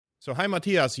So, hi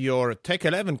Matthias, your Tech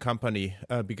 11 company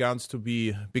begins to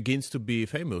be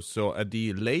famous. So, at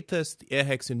the latest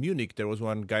AirHacks in Munich, there was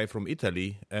one guy from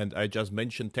Italy, and I just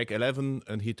mentioned Tech 11,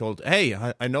 and he told, "Hey,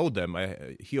 I know them.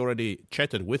 He already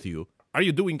chatted with you. Are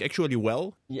you doing actually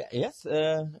well?" Yeah, yes,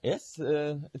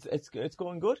 it's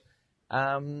going good.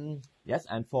 Yes,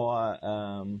 and for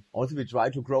also we try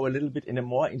to grow a little bit in a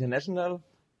more international,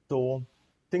 so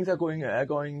things are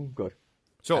going good.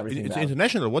 So Everything it's well.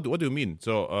 international. What do you mean?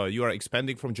 So you are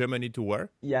expanding from Germany to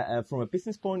where? Yeah, from a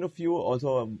business point of view,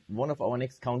 also one of our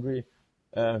next country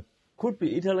could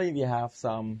be Italy. We have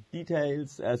some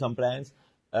details, some plans,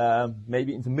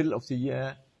 maybe in the middle of the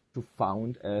year to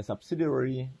found a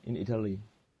subsidiary in Italy.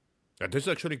 This is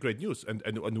actually great news.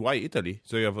 And why Italy?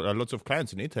 So you have lots of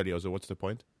clients in Italy. Also, what's the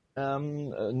point?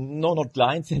 No, not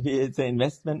clients. It's an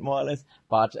investment more or less,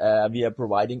 but we are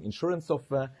providing insurance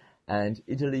software, and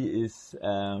Italy is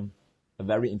a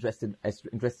very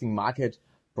interesting market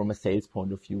from a sales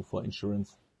point of view for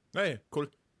insurance. Hey, cool.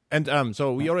 And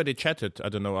so we already chatted, I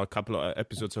don't know, a couple of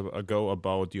episodes ago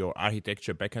about your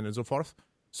architecture, backend, and so forth.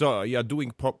 So you are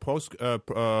doing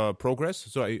progress.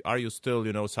 So are you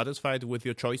still, satisfied with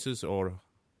your choices, or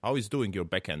how is doing your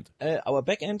backend? Our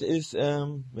backend is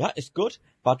is good,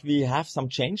 but we have some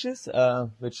changes,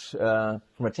 which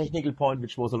from a technical point,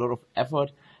 which was a lot of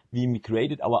effort. We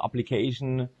migrated our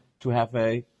application to have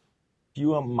a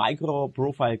pure micro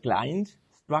profile client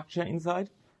structure inside,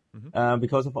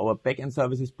 because of our backend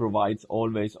services provides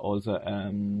always also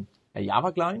a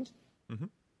Java client.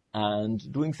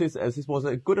 And doing this was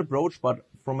a good approach, but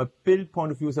from a build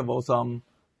point of view, there was some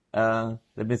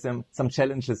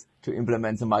challenges to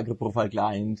implement the micro profile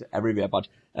client everywhere. But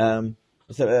from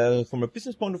a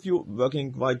business point of view,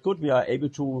 working quite good. We are able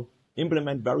to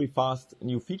implement very fast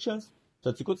new features.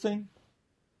 That's a good thing.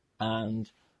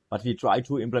 But we try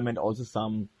to implement also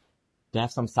to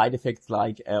have some side effects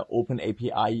like open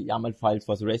API YAML files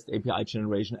for the REST API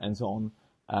generation and so on.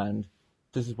 And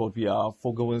this is what we are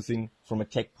focusing from a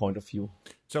tech point of view.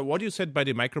 So what you said by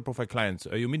the microprofile clients,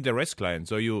 you mean the REST client?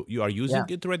 So you are using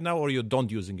it right now, or you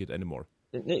don't using it anymore?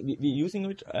 We're using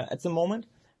it at the moment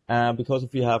because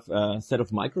we have a set of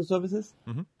microservices,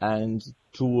 and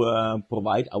to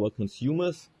provide our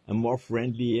consumers a more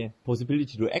friendly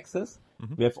possibility to access,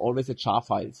 we have always a jar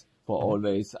files for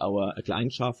always a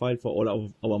client jar file for all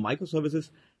our microservices.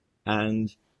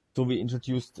 And so we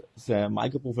introduced the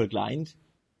microprofile client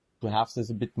to have this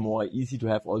a bit more easy, to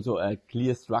have also a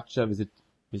clear structure with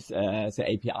the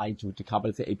API to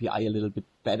couple the API a little bit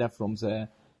better from the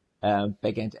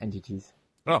backend entities.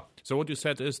 Oh, so what you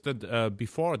said is that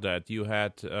before that you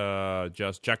had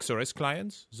just JAX-RS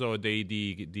clients, so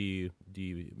the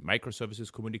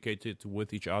microservices communicated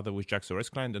with each other with JAX-RS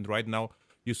client, and right now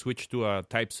you switch to a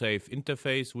type-safe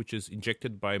interface, which is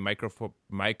injected by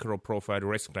micro-profile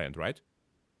REST client, right?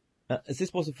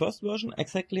 This was the first version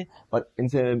exactly, but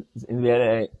as a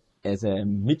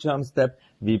midterm step,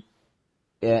 we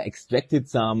extracted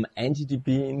some entity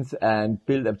beans and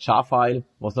built a jar file.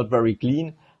 Was not very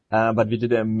clean, but we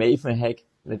did a Maven hack,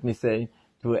 let me say,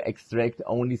 to extract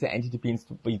only the entity beans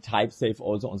to be type safe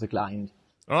also on the client.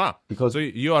 Because so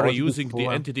you are using the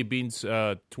entity beans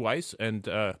twice, and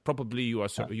probably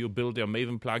you build a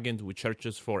Maven plugin which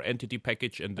searches for entity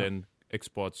package and then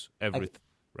exports everything.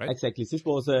 Right? Exactly. This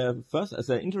was first as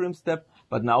an interim step,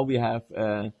 but now we have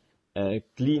a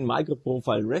clean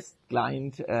micro-profile REST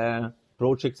client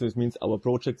project. So this means our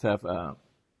projects have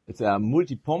it's a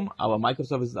multi-POM. Our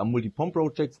microservices are multi-POM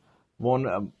projects.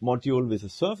 One module with a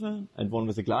server and one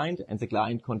with a client, and the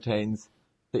client contains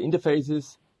the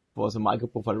interfaces for the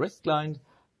micro-profile REST client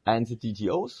and the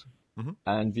DTOs.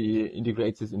 And we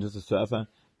integrate this into the server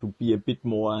to be a bit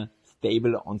more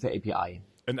stable on the API.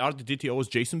 And are the DTOs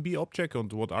JSON-B object,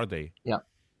 and what are they? Yeah,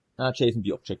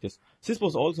 JSON-B object. Yes. This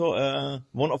was also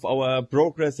one of our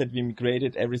progress that we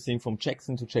migrated everything from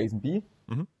Jackson to JSON-B.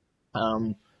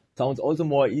 Sounds also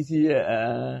more easy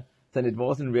than it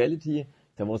was in reality.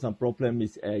 There was some problem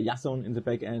with JSON in the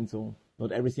backend, so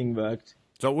not everything worked.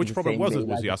 So which problem was it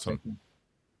with JSON?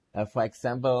 For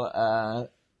example,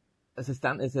 as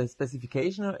a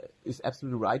specification is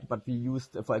absolutely right, but we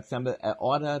used, for example,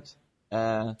 ordered.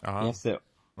 Yes,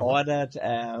 ordered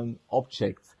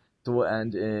objects. So,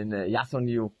 and in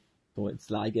JSON, so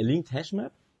it's like a linked hash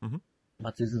map,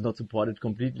 but this is not supported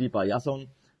completely by JSON.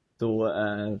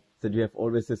 So that you have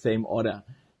always the same order.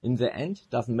 In the end,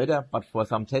 doesn't matter, but for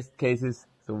some test cases,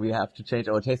 so we have to change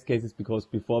our test cases, because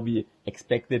before we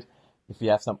expected, if we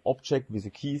have some object with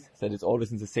the keys, that it's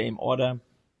always in the same order.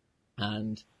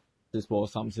 And this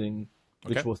was something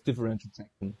which was different to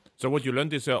Jackson. So what you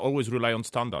learned is always rely on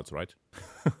standards, right?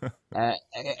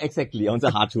 Exactly, on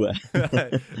the hardware.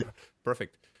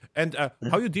 Perfect. And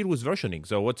how you deal with versioning?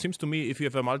 So what seems to me, if you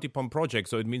have a multi-POM project,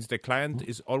 so it means the client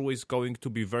is always going to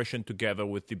be versioned together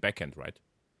with the backend, right?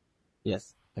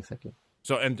 Yes, exactly.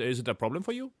 So, and is it a problem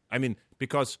for you? I mean,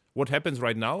 because what happens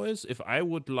right now is if I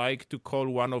would like to call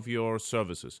one of your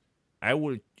services, I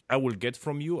will get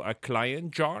from you a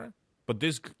client jar, but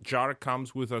this jar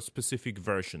comes with a specific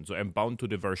version. So I'm bound to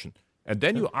the version. And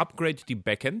then you upgrade the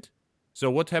backend. So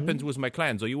what happens with my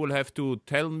client? So you will have to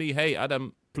tell me, hey,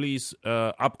 Adam, please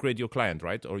upgrade your client,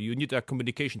 right? Or you need a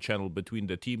communication channel between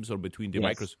the teams or between the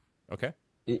micros. Okay?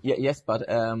 Yes, but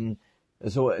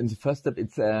so in the first step,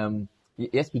 it's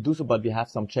yes, we do so, but we have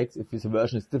some checks if this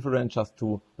version is different, just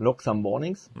to log some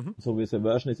warnings. So with the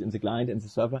version is in the client and the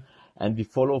server, and we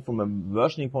follow from a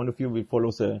versioning point of view, we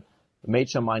follow the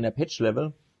major minor patch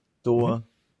level. So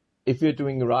if we're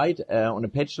doing right on a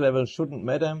patch level, shouldn't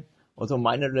matter. Also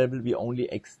minor level, we only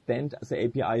extend the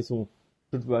API, so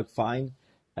should work fine.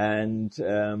 And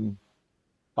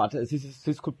but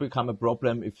this could become a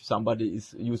problem if somebody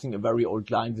is using a very old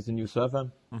client with a new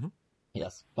server.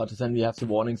 Yes, but then we have the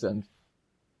warnings and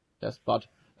yes, but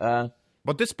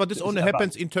this only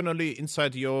happens internally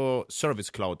inside your service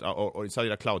cloud or inside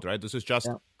the cloud, right? This is just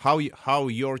how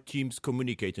your teams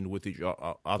communicating with each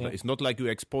other. It's not like you're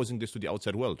exposing this to the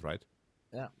outside world, right?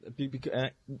 Yeah.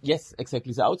 Yes,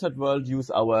 exactly. The outside world use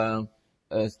our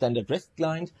standard REST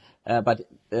client, but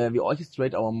we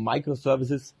orchestrate our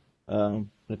microservices.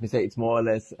 Let me say it's more or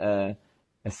less a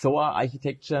SOA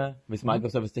architecture with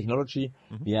microservice technology.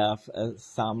 We have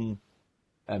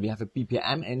we have a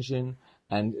BPM engine,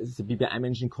 and the BPM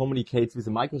engine communicates with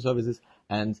the microservices,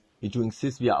 and we're doing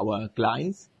this via our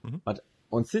clients. But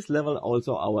on this level,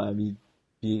 also we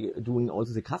doing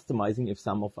also the customizing. If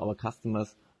some of our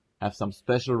customers have some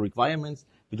special requirements,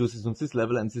 we do this on this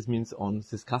level, and this means on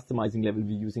this customizing level,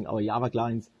 we're using our Java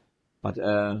clients. But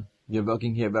we are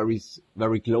working here very,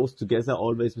 very close together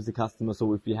always with the customer.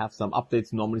 So if we have some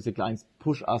updates, normally the clients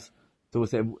push us. So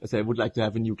they would like to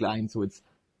have a new client. So it's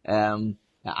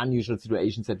unusual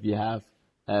situations that we have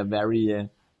the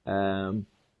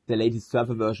latest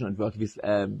server version and work with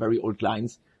very old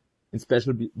clients.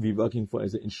 Especially we're working for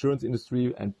the insurance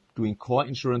industry and doing core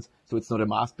insurance. So it's not a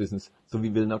mass business. So we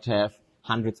will not have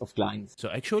hundreds of clients. So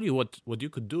actually what you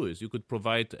could do is you could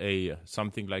provide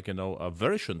something like, a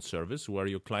version service where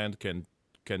your client can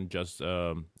just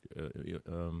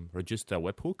register a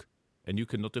webhook, and you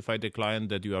can notify the client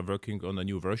that you are working on a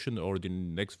new version or the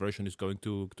next version is going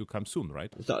to come soon,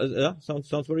 right? So, yeah,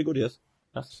 sounds very good, yes.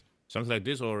 Something like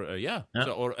this, or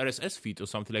So, or RSS feed or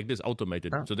something like this,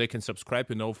 automated, so they can subscribe,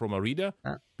 from a reader,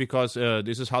 because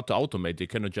this is hard to automate. They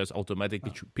cannot just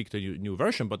automatically pick the new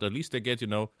version, but at least they get,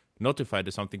 notified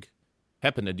that something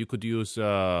happened. And you could use,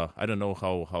 I don't know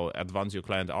how advanced your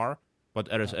client are, but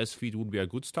RSS feed would be a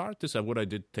good start. This is what I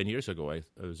did 10 years ago.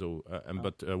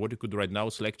 But what you could do right now,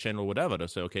 Slack channel, whatever, they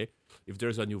say, okay, if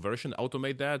there's a new version,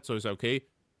 automate that. So it's okay.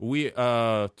 We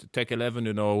Tech 11,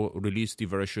 released the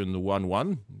version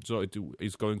 1.1, so it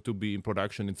is going to be in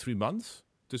production in 3 months.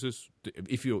 This is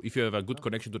if you have a good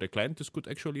connection to the client, this could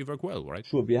actually work well, right?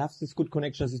 Sure, we have this good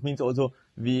connections. This means also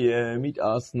we meet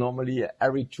us normally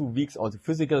every 2 weeks, also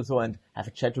physical, so and have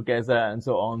a chat together and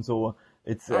so on. So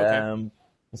it's so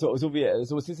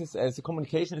this is the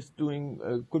communication is doing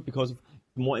good because of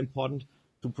more important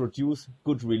to produce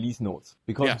good release notes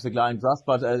because of the client trust,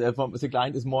 but the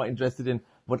client is more interested in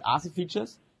what are the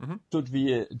features, should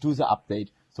we do the update.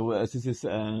 So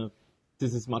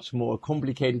this is much more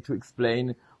complicated to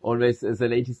explain always the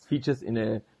latest features in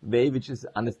a way which is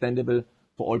understandable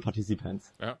for all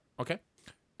participants. Yeah, okay.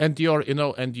 And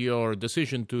your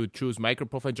decision to choose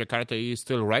MicroProf Jakarta is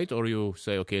still right, or you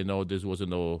say, okay, no, this was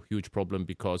no huge problem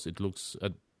because it looks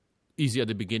easy at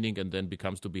the beginning and then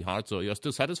becomes to be hard. So you're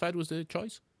still satisfied with the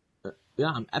choice? Yeah,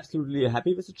 I'm absolutely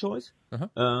happy with the choice.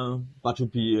 But to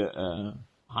be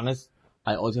honest,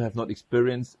 I also have not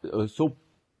experienced so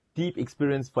deep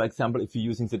experience. For example, if you're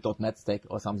using the .NET stack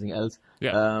or something else,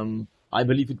 I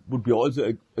believe it would be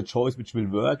also a choice which will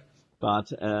work.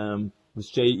 But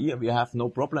with JEE, we have no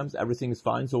problems. Everything is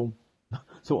fine. So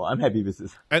I'm happy with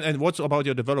this. And what's about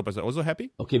your developers? Are also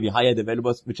happy? Okay, we hire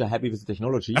developers which are happy with the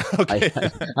technology. Okay.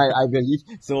 I believe.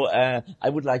 So I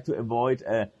would like to avoid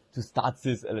to start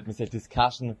this, let me say,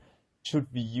 discussion. Should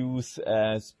we use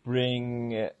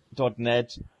Spring,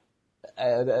 .NET,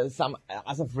 some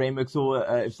other framework? So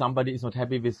if somebody is not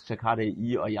happy with Jakarta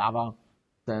EE or Java,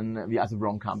 then we are the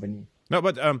wrong company. No,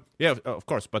 but of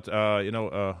course. But in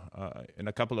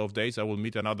a couple of days, I will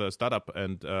meet another startup,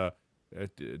 and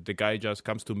the guy just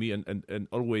comes to me and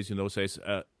always, says,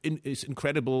 it's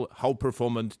incredible how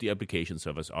performant the application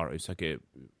servers are. It's like, they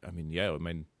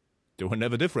were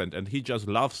never different. And he just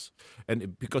loves,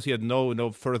 and because he had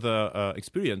no further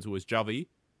experience with Java,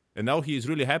 and now he is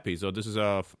really happy. So this is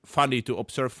funny to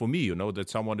observe for me, that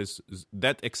someone is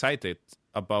that excited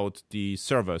about the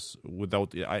servers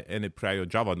without any prior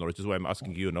Java knowledge. This is why I'm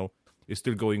asking you, is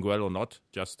still going well or not?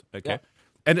 Just, okay. Yeah.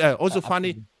 And also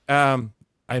funny,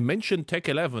 I mentioned Tech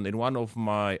 11 in one of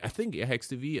my, I think, Airhacks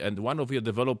TV, and one of your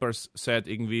developers said,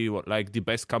 irgendwie, like the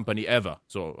best company ever.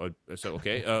 So I said,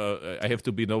 okay, I have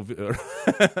to be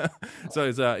so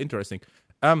it's interesting.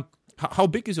 How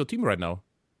big is your team right now?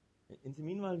 In the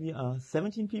meanwhile, we are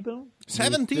 17 people.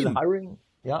 17? We're still hiring.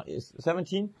 Yeah, it's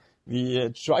 17. We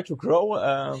try to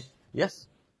grow. Yes,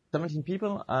 17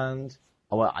 people, and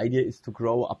our idea is to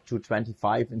grow up to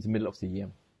 25 in the middle of the year.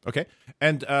 Okay,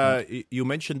 and you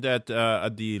mentioned that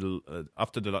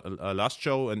after the last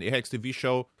show, an Airhacks TV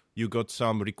show, you got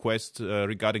some requests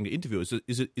regarding the interview.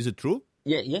 Is it true?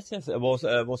 Yeah, yes, it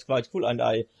was quite cool, and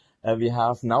we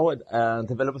have now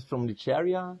developers from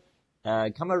Nigeria,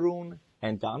 Cameroon,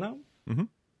 and Ghana. Mm-hmm.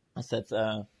 I said,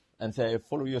 and they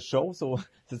follow your show, so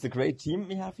it's a great team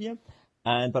we have here,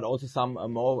 but also some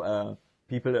more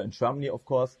people in Germany, of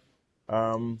course.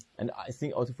 And I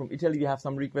think also from Italy we have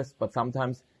some requests, but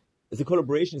sometimes the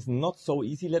collaboration is not so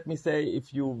easy, let me say.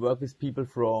 If you work with people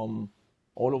from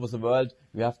all over the world,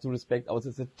 you have to respect also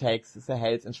the tax, the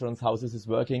health insurance, how this is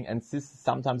working, and this is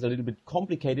sometimes a little bit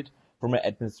complicated from an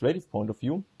administrative point of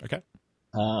view. Okay.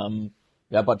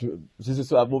 But this is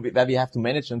where we have to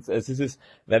manage, and this is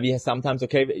where we have sometimes,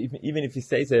 okay, even if we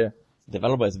say the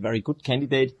developer is a very good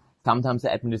candidate, sometimes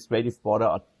the administrative border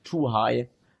are too high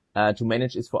to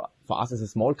manage. Is for us as a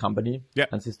small company,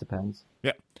 and this depends.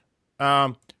 Yeah.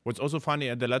 What's also funny,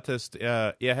 at the latest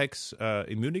Airhacks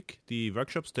in Munich, the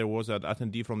workshops, there was an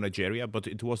attendee from Nigeria, but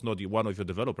it was not one of your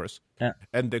developers. Yeah.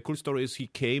 And the cool story is he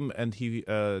came and he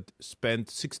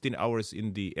spent 16 hours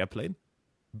in the airplane.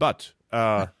 But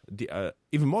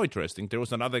even more interesting, there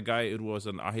was another guy, it was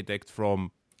an architect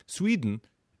from Sweden,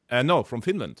 from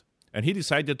Finland. And he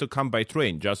decided to come by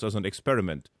train just as an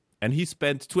experiment. And he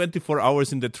spent 24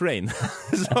 hours in the train.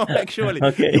 So actually,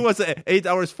 he was 8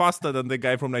 hours faster than the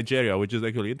guy from Nigeria, which is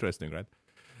actually interesting, right?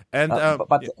 And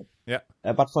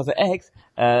but for the Airhacks,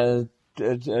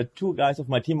 two guys of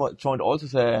my team joined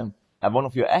also one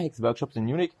of your Airhacks workshops in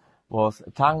Munich. Was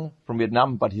Tang from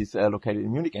Vietnam, but he's located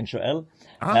in Munich, and Joel.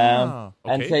 Okay.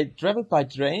 And they traveled by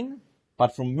train,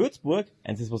 but from Würzburg,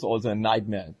 and this was also a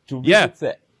nightmare. To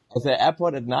visit the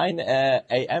airport at 9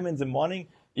 a.m. in the morning,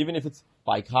 even if it's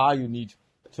by car, you need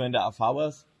 2.5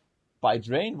 hours. By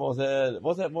train was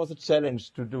a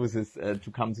challenge to do this,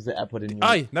 to come to the airport in Munich.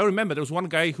 I now remember there was one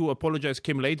guy who apologized,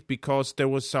 came late because there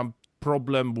was some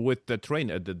problem with the train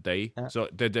at the day. So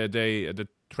the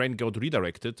train got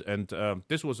redirected, and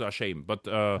this was a shame. But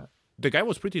the guy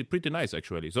was pretty nice,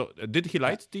 actually. So did he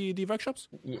like the workshops?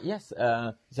 Yes.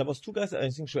 There was two guys,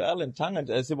 I think Joel and Tang, and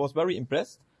they was very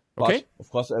impressed. But of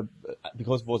course,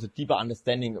 because it was a deeper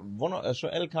understanding.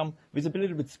 Joel come with a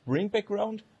little bit Spring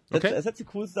background. That's the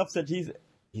cool stuff that he's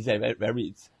very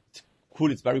it's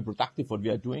cool. It's very productive what we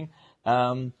are doing.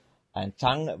 And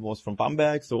Tang was from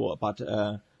Bamberg, he's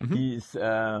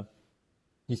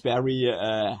very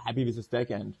happy with the stack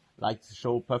and liked the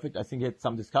show perfect. I think he had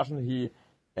some discussion. He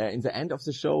in the end of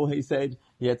the show he said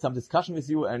he had some discussion with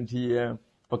you, and he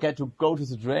forget to go to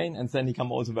the train, and then he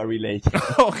come also very late.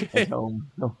 Okay.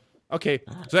 Okay,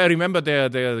 so I remember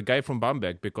the guy from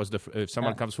Bamberg, because if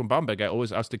someone comes from Bamberg, I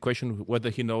always ask the question whether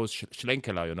he knows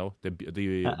Schlenkerla, the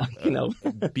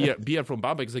beer from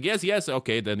Bamberg. He's like, yes,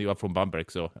 okay, then you are from Bamberg.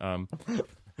 So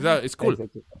it's cool.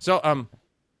 Exactly. So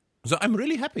I'm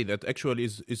really happy that actually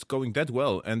is going that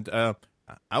well, and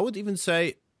I would even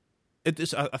say it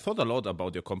is. I thought a lot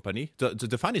about your company.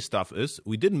 The funny stuff is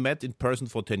we didn't met in person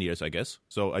for 10 years, I guess.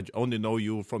 So I only know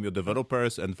you from your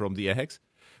developers and from the Airhacks,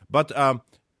 but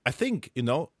I think,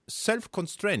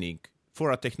 self-constraining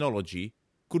for a technology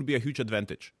could be a huge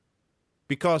advantage,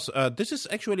 because this is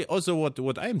actually also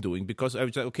what I'm doing, because I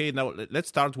was like, okay, now let's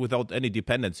start without any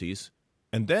dependencies.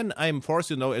 And then I'm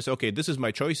forced, as okay, this is my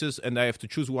choices, and I have to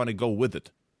choose one and go with it.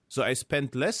 So I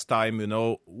spend less time,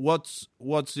 what's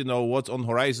on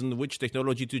horizon, which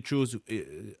technology to choose.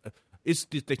 Is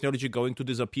this technology going to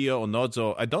disappear or not?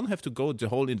 So I don't have to go the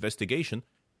whole investigation.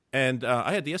 And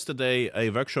I had yesterday a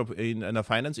workshop in a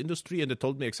finance industry, and they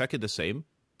told me exactly the same.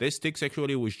 They stick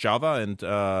actually with Java and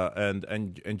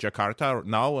Jakarta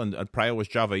now, and prior was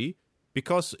Java E,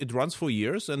 because it runs for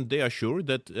years, and they are sure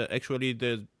that actually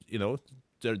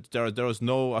there is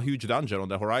no a huge danger on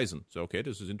the horizon. So okay,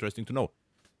 this is interesting to know.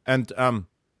 And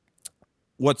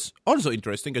what's also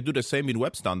interesting, I do the same in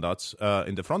web standards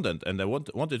in the front end, and I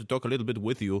wanted to talk a little bit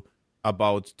with you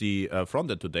about the front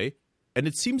end today. And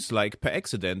it seems like per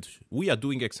accident we are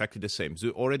doing exactly the same. So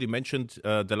you already mentioned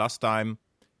the last time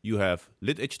you have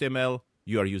lit HTML,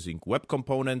 you are using web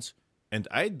components, and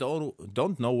I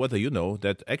don't know whether you know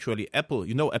that actually Apple,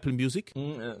 you know Apple Music?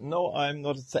 No, I'm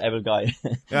not an Apple guy.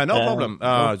 Yeah, no problem.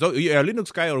 So you're a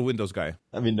Linux guy or a Windows guy?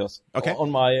 Windows. Okay. On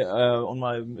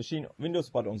my machine, Windows,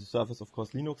 but on the Surface, of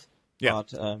course, Linux. Yeah.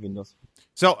 But Windows.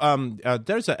 So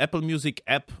there's an Apple Music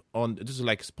app on. This is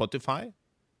like Spotify.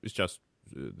 It's just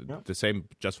the same,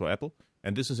 just for Apple.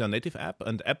 And this is a native app.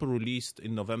 And Apple released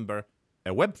in November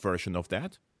a web version of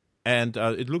that. And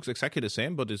it looks exactly the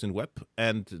same, but it's in web.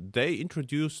 And they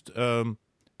introduced a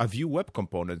Vue web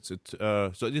components.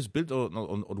 So it is built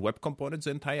on web components,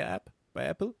 the entire app by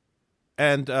Apple.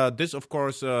 And this, of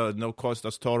course, caused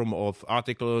a storm of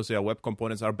articles. Web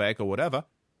components are back or whatever.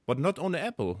 But not only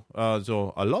Apple.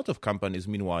 So a lot of companies,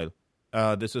 meanwhile.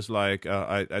 This is like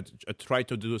I tried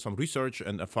to do some research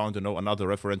and I found another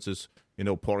references.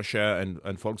 Porsche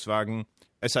and Volkswagen,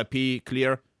 SAP,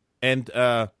 Clear, and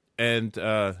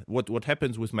what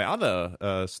happens with my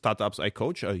other startups I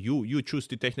coach? You choose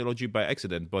the technology by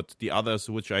accident, but the others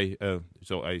which we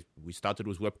started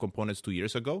with web components 2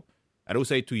 years ago. I would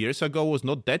say 2 years ago was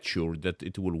not that sure that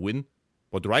it will win.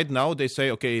 But right now they say,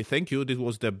 okay, thank you. This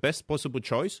was the best possible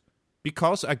choice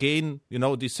because, again,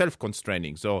 the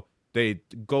self-constraining. So they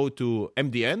go to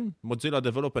MDN, Mozilla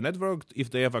Developer Network, if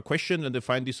they have a question and they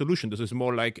find the solution. This is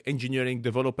more like engineering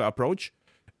developer approach.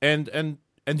 And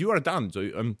you are done.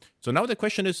 So now the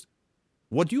question is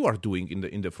what you are doing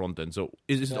in the front end. So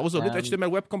is it also lit HTML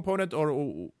web component or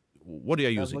what are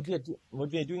you using?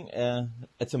 What we are doing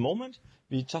at the moment,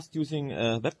 we're just using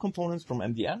web components from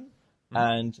MDN.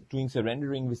 And doing the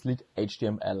rendering with lit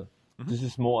HTML. This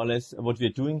is more or less what we're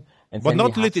doing. And but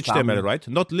not lit HTML, right?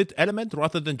 Not lit element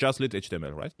rather than just lit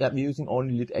HTML, right? Yeah, we're using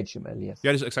only lit HTML, yes.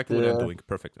 Yeah, that's exactly what I'm doing.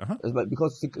 Perfect.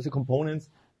 Because the components,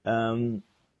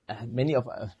 many of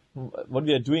what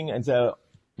we are doing, and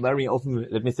very often,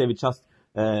 let me say, we just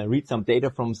read some data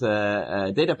from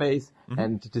the database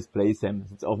and display them.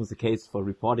 It's often the case for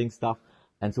reporting stuff.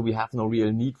 And so we have no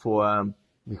real need for,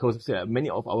 because many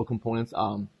of our components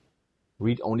are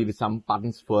read only with some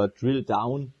buttons for drill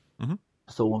down.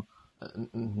 So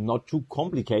not too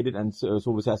complicated. And so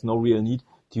there's no real need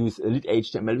to use lit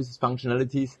HTML with its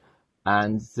functionalities.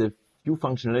 And the few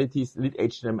functionalities lit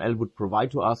HTML would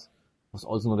provide to us was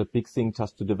also not a big thing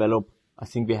just to develop. I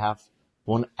think we have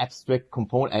one abstract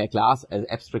component, a class, an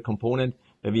abstract component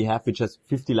where we have, which has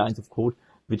 50 lines of code,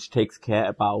 which takes care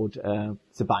about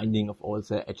the binding of all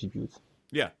the attributes.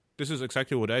 Yeah. This is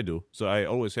exactly what I do. So I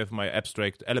always have my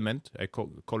abstract element. I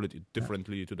call it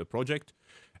differently to the project.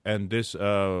 And this,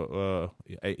 I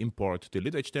import the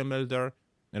lit HTML there.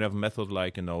 And I have a method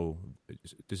like,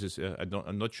 this is,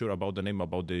 I'm not sure about the name,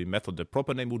 about the method. The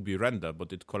proper name would be render,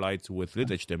 but it collides with lit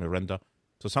HTML render.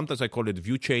 So sometimes I call it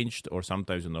view changed or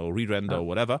sometimes, re-render or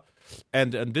whatever.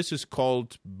 And this is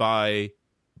called by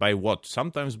what?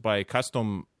 Sometimes by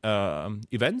custom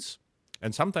events.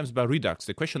 And sometimes by Redux.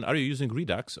 The question, are you using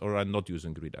Redux or are you not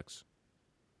using Redux?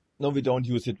 No, we don't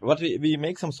use it. But we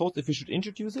make some thoughts if we should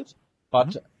introduce it.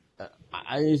 But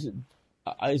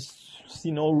I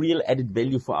see no real added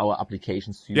value for our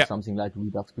applications to use something like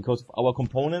Redux because of our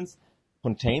components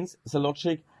contains the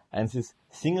logic and this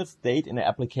single state in the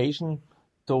application.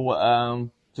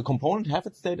 So the component have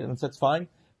its state and that's fine.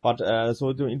 But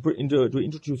so to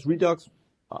introduce Redux,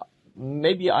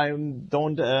 maybe I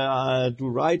don't do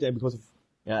right because of,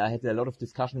 I had a lot of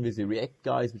discussion with the React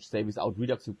guys, which say without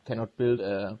Redux you cannot build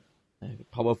a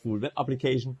powerful web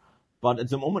application. But at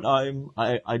the moment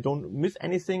I don't miss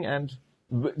anything and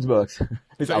it works.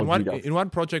 So in one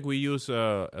project we use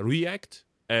React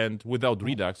and without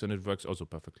Redux, and it works also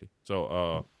perfectly.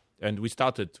 So and we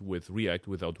started with React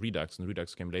without Redux, and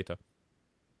Redux came later.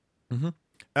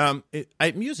 I'm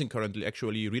using currently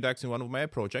actually Redux in one of my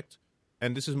projects.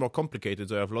 And this is more complicated.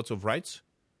 So I have lots of writes.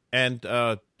 And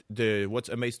what's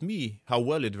amazed me, how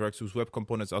well it works with web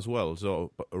components as well.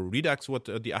 So Redux, what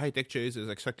the architecture is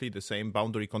exactly the same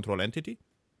boundary control entity.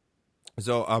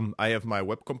 So I have my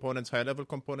web components, high-level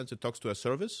components. It talks to a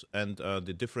service. And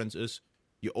the difference is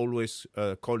you're always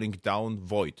calling down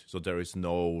void. So there is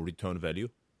no return value.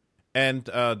 And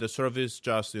the service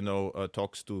just,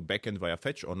 talks to backend via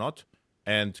fetch or not.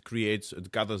 And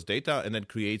gathers data and then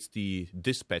creates the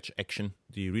dispatch action,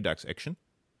 the Redux action.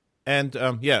 And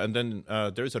and then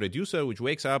there is a reducer which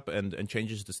wakes up and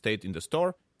changes the state in the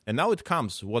store. And now it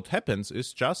comes. What happens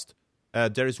is just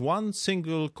there is one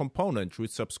single component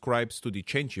which subscribes to the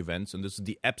change events, and this is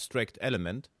the abstract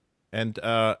element, and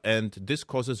this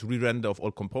causes re-render of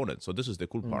all components. So this is the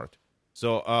cool part.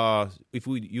 So if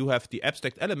you have the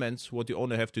abstract elements, what you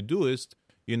only have to do is,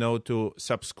 to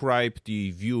subscribe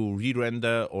the view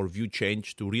re-render or view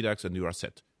change to Redux, and you are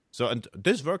set. So, and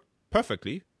this worked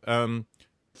perfectly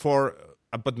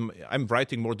but I'm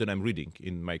writing more than I'm reading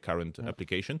in my current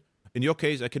application. In your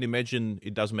case, I can imagine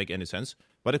it doesn't make any sense.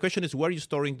 But the question is, where are you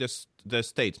storing the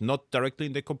state? Not directly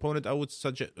in the component, I would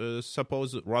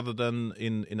suppose, rather than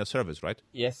in a service, right?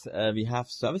 Yes, we have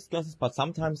service classes, but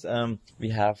sometimes we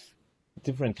have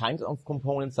different kinds of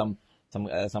components.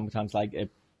 Sometimes like a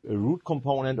root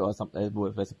component, or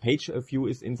where a page view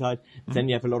is inside. Then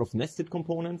we have a lot of nested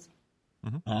components,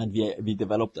 and we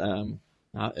developed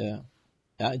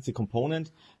it's a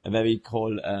component where we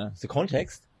call the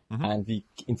context, and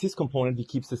in this component we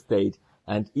keep the state,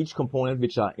 and each component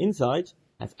which are inside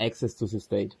have access to the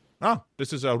state.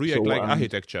 This is a React-like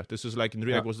architecture. This is like in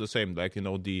React was the same, like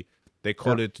they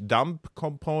call it dump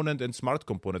component and smart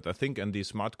component, I think, and the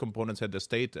smart components had the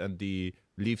state, and the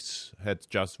leaves had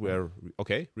just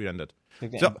re-rendered.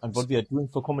 Okay. So, and what we are doing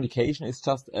for communication is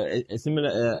just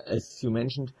similar as you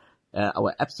mentioned.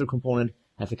 Our abstract component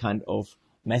has a kind of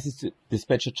message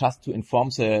dispatcher just to inform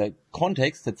the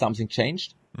context that something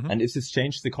changed. And if this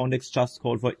changed, the context just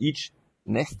call for each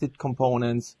nested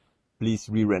components, please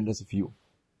re-render the view.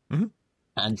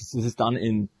 And this is done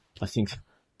in, I think,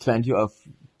 20 or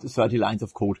 30 lines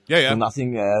of code. So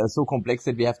nothing so complex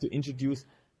that we have to introduce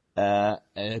a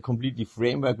completely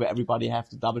framework where everybody have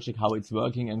to double check how it's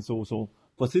working. And so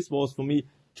for this was, for me,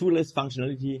 too less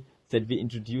functionality that we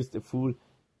introduced a full,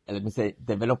 let me say,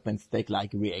 development stack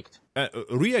like React.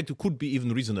 React could be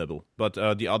even reasonable, but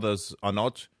the others are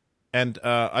not. And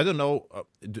I don't know,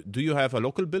 do you have a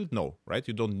local build? No, right?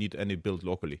 You don't need any build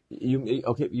locally. You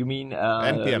mean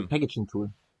NPM packaging tool?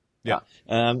 Yeah.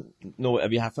 No,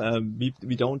 we have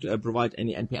we don't provide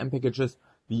any NPM packages.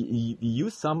 We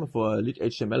use some for lit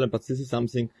HTML, but this is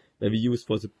something that we use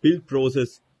for the build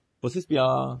process. For this, we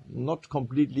are not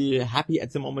completely happy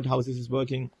at the moment how this is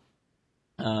working.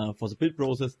 For the build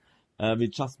process, we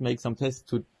just make some tests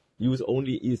to use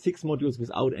only ES6 modules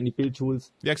without any build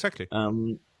tools. Yeah, exactly.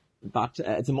 But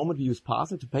at the moment we use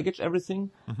Parcel to package everything,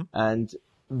 and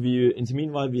in the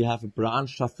meanwhile we have a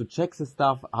branch just to check the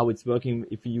stuff, how it's working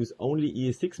if we use only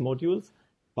ES6 modules.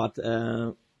 But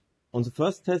on the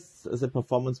first tests, the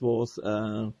performance was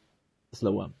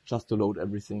slower, just to load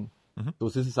everything. So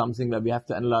this is something that we have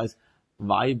to analyze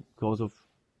why, because of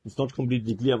it's not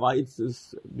completely clear why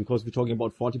it's because we're talking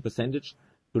about 40%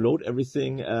 to load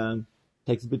everything.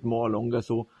 Takes a bit more longer.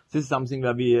 So this is something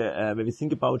where we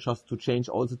think about just to change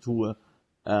also to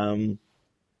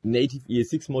native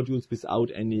ES6 modules without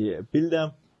any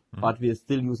builder, but we are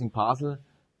still using Parcel.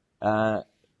 The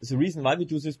reason why we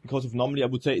do this, because of normally I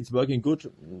would say it's working good,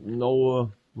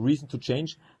 no reason to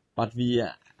change, but we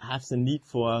have the need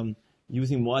for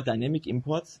using more dynamic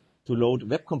imports to load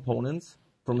web components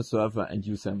from a server and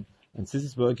use them. And this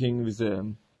is working with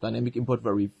a dynamic import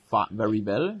very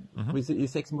well with the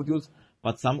ES6 modules.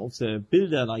 But some of the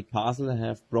builder like Parcel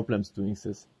have problems doing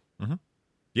this.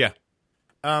 Yeah.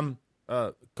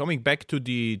 Coming back to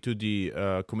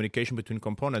the communication between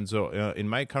components. So in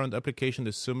my current application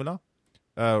is similar,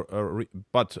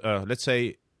 but let's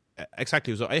say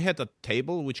exactly. So I had a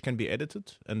table which can be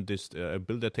edited, and this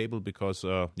build a table because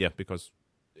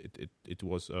it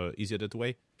was easier that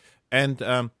way, and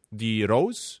the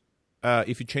rows.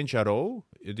 If you change a row,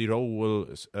 the row will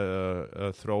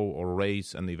throw or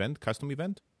raise an event, custom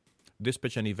event,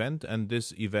 dispatch an event, and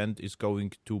this event is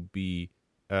going to be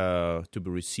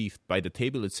received by the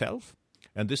table itself.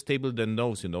 And this table then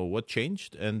knows, what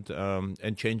changed and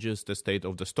changes the state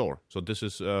of the store. So this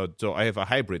is so I have a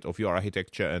hybrid of your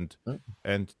architecture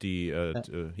and the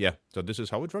So this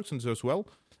is how it works and as well.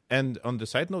 And on the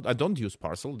side note, I don't use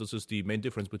Parcel. This is the main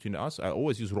difference between us. I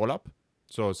always use Rollup.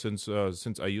 So since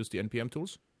I use the NPM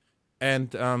tools,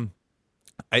 and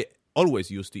I always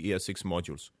use the ES6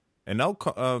 modules. And now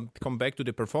come back to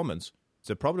the performance.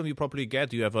 The problem you probably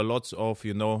get, you have a lots of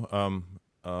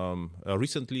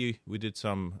recently we did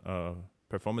some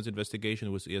performance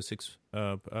investigation with ES6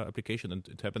 application, and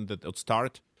it happened that at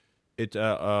start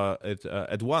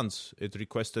at once it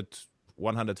requested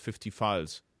 150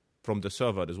 files from the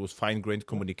server. This was fine-grained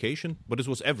communication, but this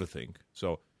was everything.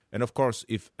 So. And of course,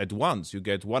 if at once you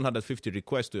get 150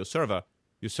 requests to your server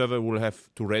will have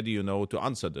to ready, to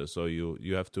answer this. So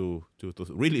you have to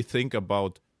really think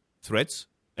about threads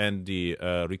and the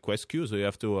request queue. So you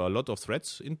have a lot of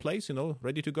threads in place,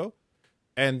 ready to go.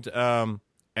 And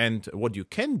And what you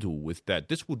can do with that,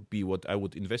 this would be what I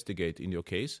would investigate in your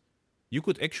case. You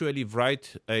could actually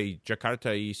write a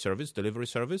Jakarta service, delivery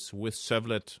service with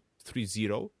Servlet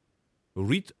 3.0,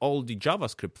 read all the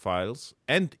JavaScript files,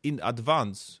 and in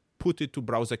advance put it to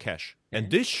browser cache. Okay.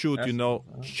 And this should,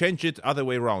 change it other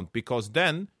way around, because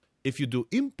then if you do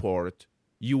import,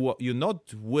 you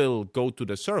not will go to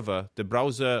the server, the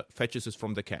browser fetches it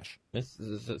from the cache. Yes,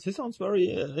 this sounds very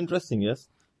interesting, yes.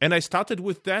 And I started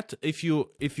with that. If you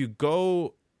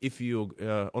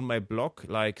on my blog,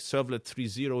 like Servlet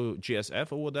 3.0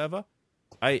 GSF or whatever,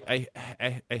 I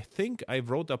think I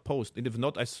wrote a post, and if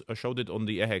not, I showed it on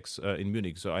the AHEX in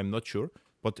Munich, so I'm not sure.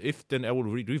 But if, then I will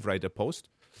rewrite a post.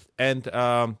 And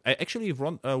I actually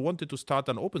wanted to start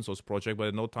an open source project, but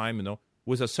at no time,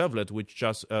 with a servlet which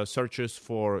just searches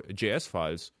for JS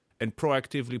files and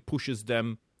proactively pushes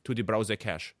them to the browser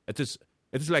cache. It is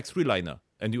like 3-liner,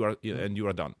 and you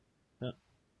are done. Yeah.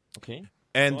 Okay.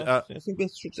 And I think we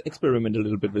should experiment a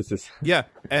little bit with this. Yeah,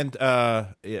 and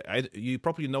you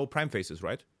probably know prime faces,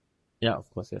 right? Yeah, of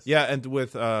course, yes. Yeah, and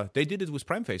with they did it with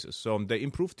prime faces, so they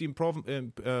improved the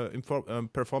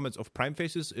performance of prime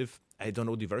faces. If I don't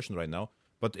know the version right now,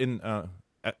 but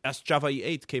as Java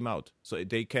E8 came out, so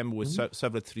they came with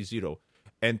Servlet 3.0,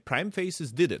 and prime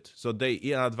faces did it. So they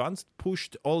in advance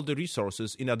pushed all the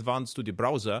resources in advance to the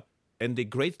browser, and they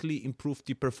greatly improved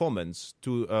the performance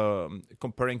to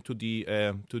comparing to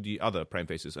the other prime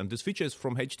faces. And this feature is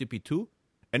from HTTP 2,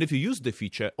 and if you use the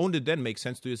feature, only then makes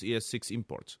sense to use ES6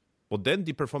 imports. But then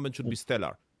the performance should be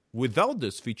stellar. Without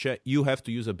this feature, you have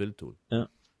to use a build tool. Yeah.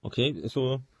 Okay.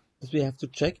 So this we have to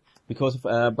check, because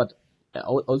but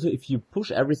also if you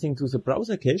push everything to the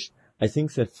browser cache, I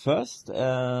think the first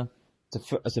load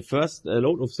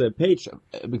of the page,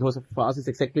 because for us it's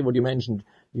exactly what you mentioned.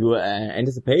 You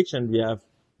enter the page and we have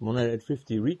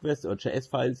 150 requests or JS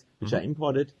files which are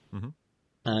imported,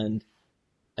 and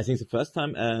I think the first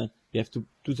time you have to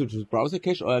do to the browser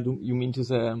cache, or do you mean to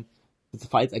the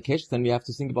files are cached, then we have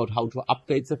to think about how to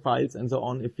update the files and so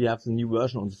on if we have the new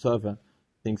version on the server.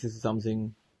 I think this is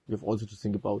something we have also to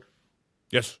think about.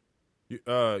 Yes.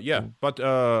 But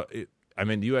I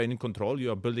mean, you are in control.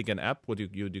 You are building an app. What you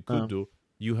could do,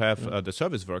 you have the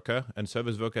service worker, and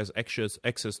service worker has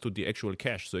access to the actual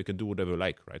cache, so you can do whatever you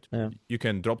like, right? Yeah. You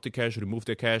can drop the cache, remove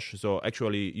the cache. So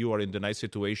actually, you are in the nice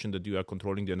situation that you are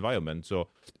controlling the environment. So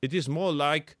it is more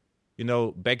like,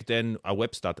 back then, a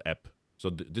WebStat app. So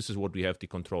this is what we have to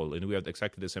control, and we have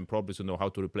exactly the same problems to know how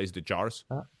to replace the jars,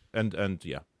 and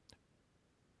yeah.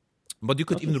 But you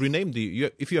could even rename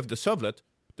if you have the servlet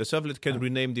can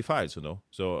rename the files,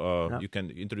 So you can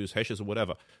introduce hashes or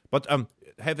whatever. But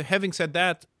having said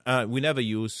that, we never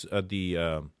use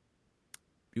you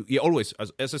always,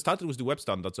 as I started with the web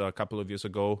standards a couple of years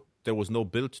ago, there was no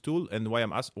build tool, and why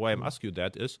I'm asking you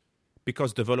that is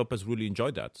because developers really enjoy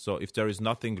that. So if there is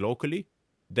nothing locally,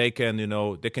 they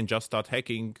can just start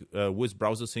hacking with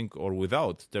browser sync or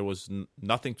without. There was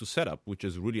nothing to set up, which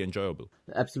is really enjoyable.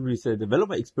 Absolutely. So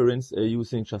developer experience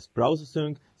using just browser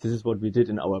sync. This is what we did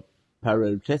in our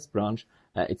parallel test branch.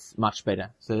 It's much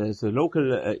better. So the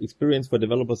local experience for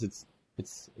developers,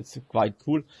 it's quite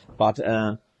cool. But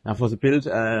now for the build,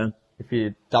 if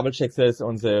we double check this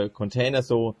on the container,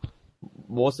 so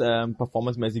was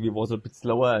performance basically was a bit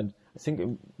slower, and I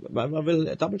think I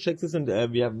will double check this, and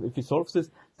if we solve this,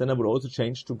 then I would also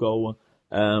change to go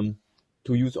to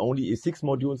use only E6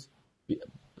 modules.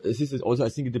 This is also, I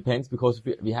think it depends, because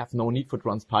we have no need for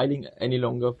transpiling any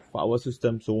longer for our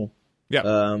system. So yeah,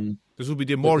 this will be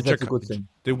the more there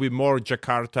will be more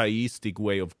Jakarta-istic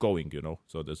way of going,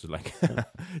 So this is like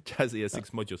just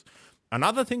ES6 modules.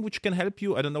 Another thing which can help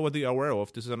you, I don't know whether you're aware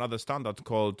of, this is another standard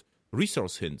called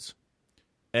resource hints.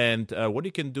 And what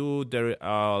you can do, there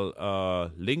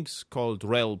are links called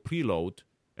rel preload.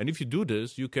 And if you do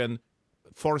this, you can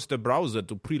force the browser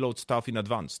to preload stuff in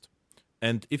advance.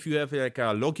 And if you have like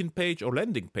a login page or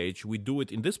landing page, we do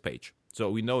it in this page. So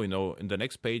we know, in the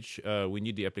next page, we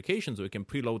need the application, so we can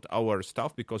preload our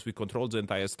stuff because we control the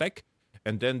entire stack.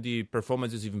 And then the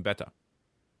performance is even better.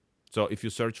 So if you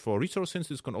search for resource hints,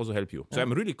 this can also help you. So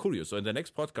I'm really curious. So in the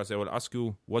next podcast, I will ask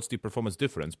you what's the performance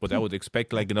difference, but I would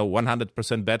expect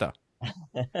 100% better.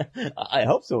 I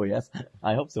hope so. Yes,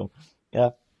 I hope so.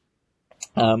 Yeah.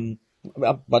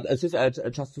 But this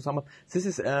just to sum up, this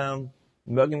is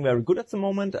working very good at the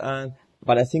moment.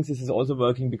 But I think this is also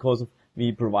working because of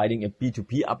we providing a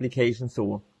B2B application.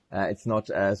 So it's not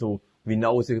so we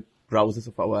know the browsers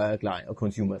of our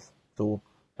consumers. So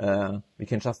we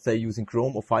can just say using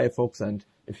Chrome or Firefox, and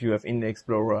if you have Internet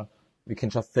Explorer, we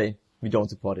can just say we don't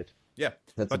support it. Yeah,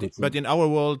 That's a good thing. but in our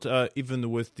world, even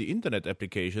with the internet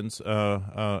applications,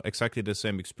 exactly the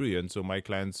same experience. So my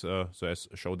clients, so I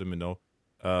show them,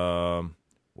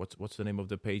 what's the name of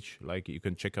the page? Like you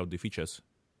can check out the features.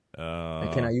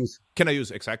 Can I use? Can I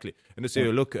use exactly? And they say,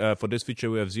 look, for this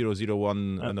feature we have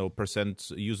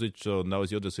 0.01% usage. So now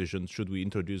is your decision. Should we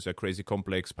introduce a crazy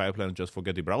complex pipeline and just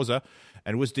forget the browser?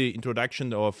 And with the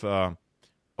introduction of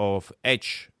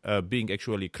Edge being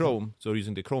actually Chrome, so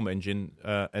using the Chrome engine,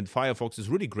 and Firefox is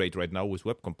really great right now with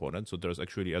web components. So there's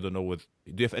actually, I don't know, do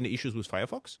you have any issues with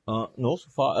Firefox? No, so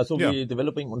far. So we're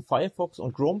developing on Firefox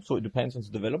on Chrome, so it depends on the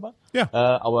developer. Yeah.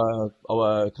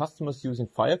 Our customers using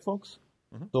Firefox,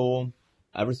 so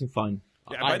everything fine.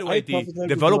 Yeah, by the way,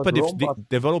 the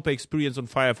developer experience on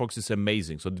Firefox is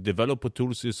amazing. So the developer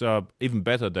tools is even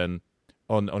better than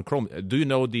on Chrome. Do you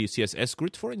know the CSS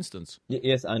grid, for instance?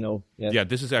 Yes, I know. Yes. Yeah,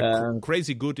 this is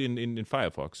crazy good in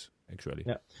Firefox, actually.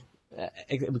 Yeah.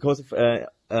 Because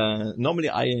normally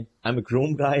I'm a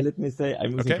Chrome guy, let me say.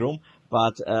 I'm using Chrome,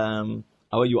 but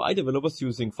our UI developers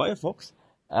using Firefox,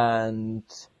 and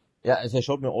as I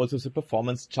showed me also the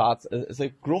performance charts.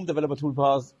 The Chrome developer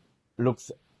toolbars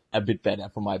looks a bit better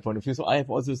from my point of view. So I have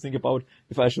also to think about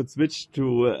if I should switch to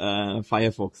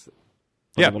Firefox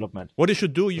for development. What you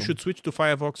should do, you should switch to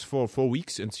Firefox for 4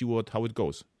 weeks and see how it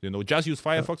goes. Just use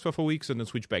Firefox for 4 weeks and then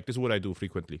switch back. This is what I do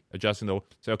frequently. I just,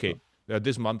 say, okay,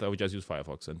 this month I will just use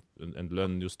Firefox and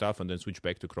learn new stuff and then switch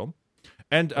back to Chrome.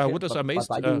 And what is amazing...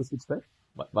 Why do you switch back?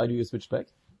 Why do you switch back?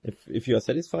 If you are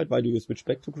satisfied, why do you switch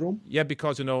back to Chrome? Yeah,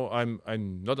 because I'm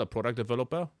not a product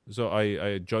developer, so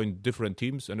I join different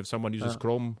teams, and if someone uses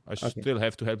Chrome, I still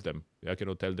have to help them. I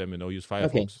cannot tell them, use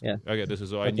Firefox. Okay, this is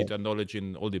so I need a knowledge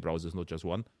in all the browsers, not just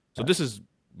one. So this is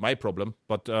my problem,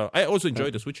 but I also enjoy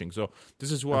the switching. So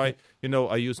this is why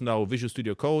I use now Visual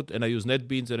Studio Code, and I use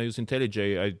NetBeans, and I use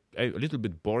IntelliJ. I'm a little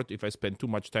bit bored if I spend too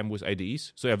much time with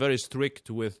IDEs. So I'm very strict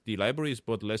with the libraries,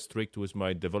 but less strict with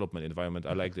my development environment.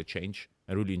 I like the change.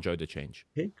 I really enjoy the change.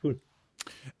 Okay, cool.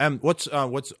 What's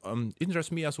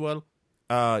interests me as well,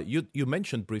 you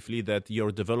mentioned briefly that your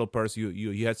developers,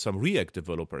 you had some React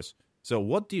developers. So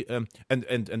what do you,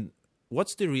 and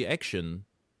what's the reaction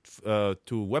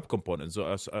to web components? So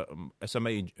as I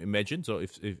may imagine, so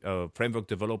if a framework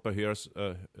developer hears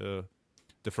the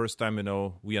first time,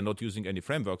 we are not using any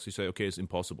frameworks, you say, okay, it's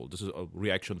impossible. This is a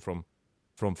reaction from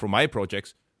my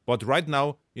projects. But right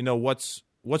now, what's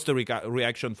the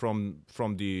reaction from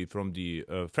the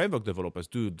framework developers?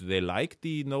 Do they like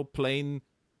the plain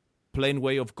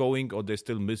way of going, or they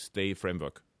still miss the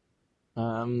framework?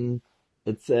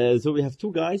 It's so we have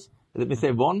two guys. Let me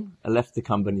say one left the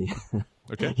company.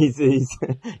 Okay.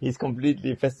 he's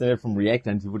completely fascinated from React,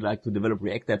 and he would like to develop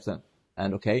React apps.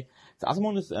 And okay, the other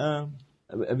one is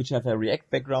which have a React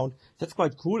background. That's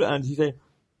quite cool, and he said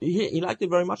he liked it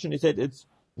very much, and he said it's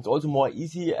also more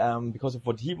easy because of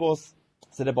what he was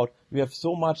said about. We have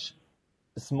so much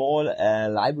small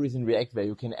libraries in React where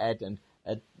you can add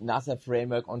another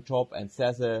framework on top, and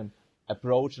there's a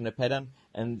approach and a pattern.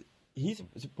 And his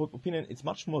opinion, it's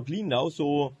much more clean now.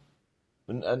 So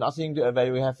nothing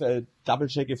where you have a double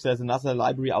check if there's another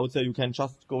library out there. You can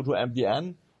just go to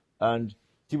MDN and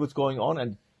see what's going on.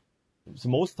 And the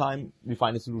most time we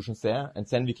find the solutions there, and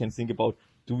then we can think about,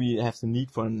 do we have the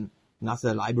need for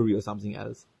another library or something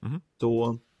else? Mm-hmm.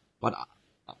 So, but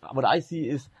what I see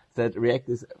is that React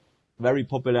is very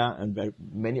popular, and very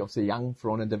many of the young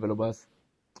front-end developers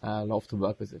love to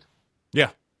work with it. Yeah,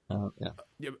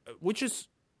 which is,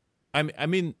 I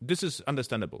mean, this is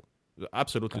understandable.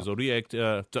 Absolutely. So React,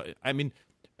 to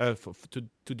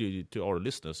our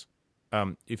listeners,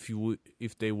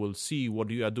 if they will see what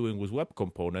you are doing with web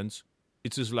components,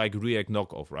 it is like React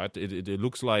knockoff, right? It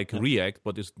looks like React,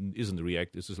 but it isn't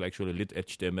React. This is actually lit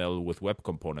HTML with web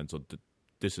components. So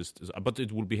but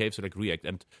it will behave like React.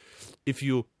 And if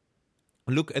you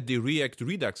look at the React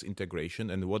Redux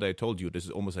integration and what I told you, this is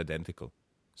almost identical.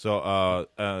 So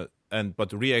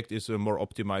but React is more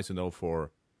optimized,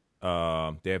 for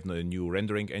they have a new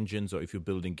rendering engine. So if you're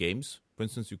building games, for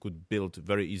instance, you could build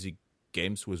very easy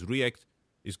games with React.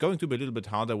 It's going to be a little bit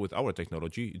harder with our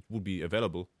technology. It would be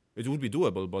available. It would be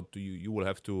doable, but you will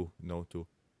have to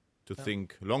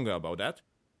think longer about that.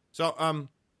 So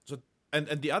and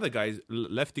the other guy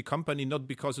left the company not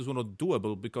because it was not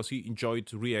doable, because he enjoyed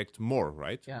React more,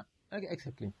 right? Yeah,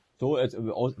 exactly. So it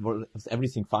was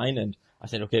everything fine, and I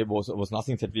said, okay, it was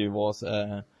nothing that we was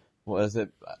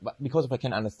because if I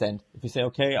can understand, if you say,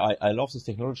 okay, I love these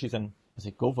technologies, and I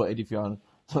say, go for it if you are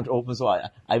not open. So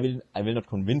I will not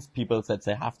convince people that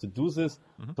they have to do this.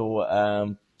 Mm-hmm.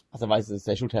 So otherwise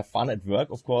they should have fun at work,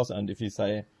 of course. And if you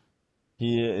say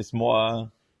he is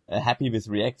more happy with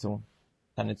React, so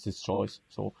then it's his choice.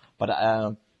 So, but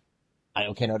I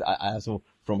cannot. So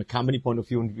from a company point of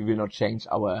view, we will not change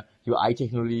our UI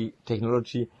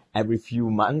technology every few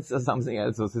months or something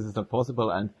else. So this is not possible.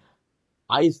 And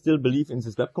I still believe in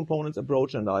this web components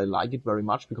approach, and I like it very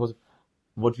much because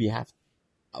what we have,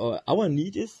 our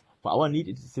need is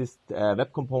this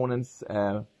web components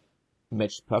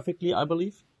matched perfectly, I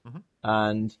believe. Mm-hmm.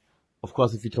 And of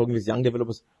course, if you're talking with young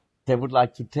developers, they would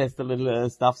like to test a little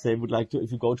stuff. They would like to,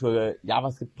 if you go to a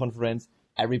JavaScript conference,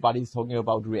 everybody's talking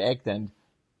about React, and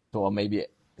so maybe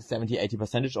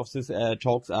 70-80% of these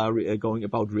talks are going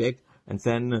about React. And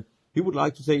then he would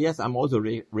like to say, yes, I'm also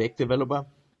a React developer.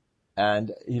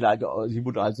 And he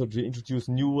would also introduce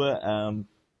new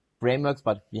frameworks,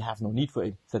 but we have no need for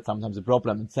it. That's sometimes a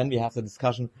problem. And then we have the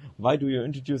discussion, why do you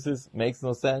introduce this? Makes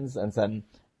no sense. And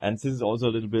this is also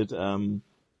a little bit,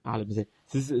 let me say,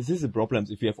 this is a problem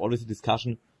if we have always a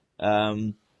discussion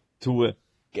to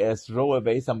throw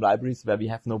away some libraries where we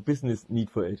have no business need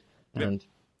for it. Yep.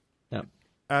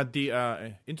 And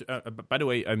by the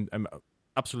way, I'm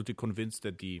absolutely convinced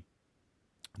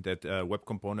that web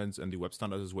components and the web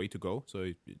standards is way to go.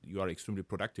 So you are extremely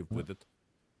productive with it.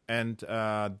 And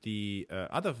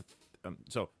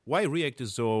so why React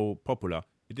is so popular?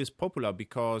 It is popular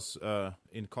because,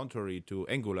 in contrary to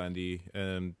Angular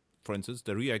and for instance,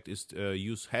 the React is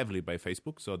used heavily by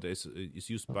Facebook. So it's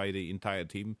used by the entire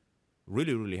team,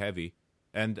 really, really heavy.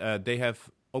 And they have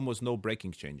almost no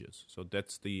breaking changes. So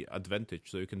that's the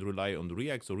advantage. So you can rely on the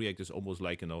React. So React is almost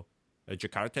like, a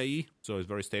Jakarta E. So it's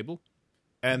very stable.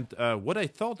 And what I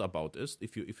thought about is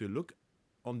if you look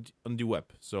on the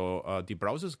web, so the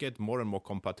browsers get more and more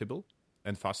compatible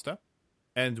and faster.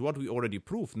 And what we already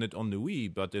proved, not only we,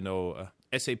 but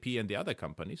SAP and the other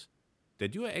companies,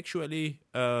 that you actually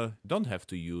don't have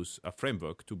to use a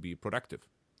framework to be productive.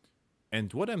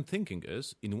 And what I'm thinking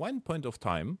is, in one point of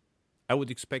time, I would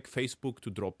expect Facebook to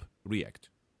drop React,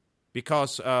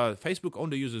 because Facebook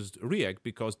only uses React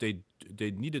because they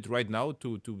need it right now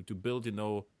to build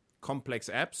complex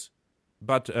apps.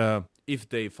 But if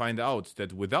they find out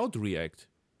that without React,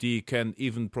 they can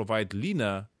even provide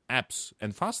leaner apps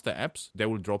and faster apps, they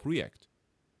will drop React.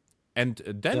 And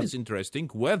then it's interesting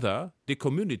whether the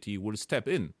community will step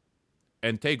in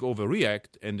and take over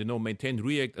React and maintain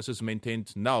React as is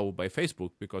maintained now by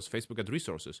Facebook, because Facebook had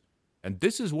resources. And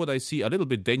this is what I see a little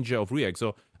bit danger of React.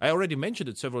 So I already mentioned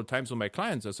it several times with my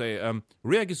clients. I say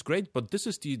React is great, but this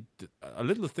is a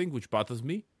little thing which bothers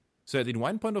me. So at in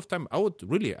one point of time,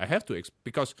 I have to,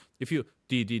 because if you,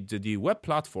 the web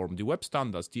platform, the web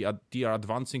standards, they are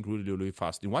advancing really, really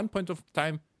fast. In one point of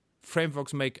time,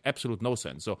 frameworks make absolute no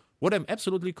sense. So what I'm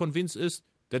absolutely convinced is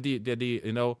that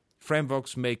the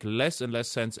frameworks make less and less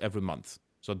sense every month.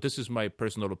 So this is my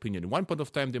personal opinion. In one point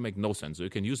of time, they make no sense. So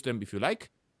you can use them if you like,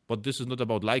 but this is not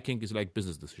about liking, it's like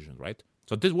business decision, right?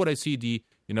 So this is what I see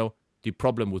the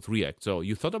problem with React. So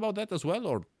you thought about that as well,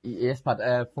 or? Yes, but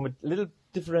from a little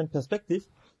different perspective,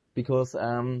 because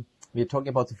we're talking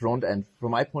about the front end.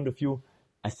 From my point of view,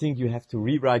 I think you have to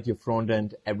rewrite your front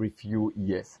end every few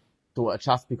years. So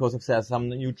just because there are some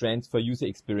new trends for user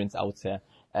experience out there.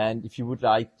 And if you would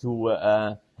like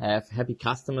to have happy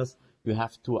customers, you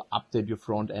have to update your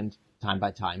front end time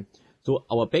by time. So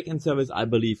our backend service, I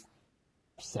believe,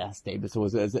 is stable. So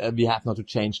we have not to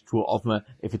change too often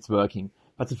if it's working.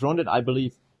 But the front end, I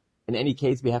believe, in any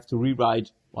case, we have to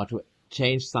rewrite or to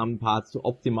change some parts to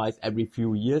optimize every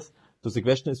few years. So the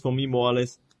question is for me more or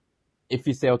less, if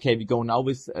we say, okay, we go now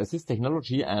with this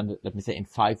technology, and let me say in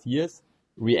 5 years,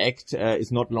 React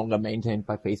is not longer maintained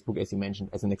by Facebook, as you mentioned,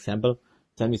 as an example.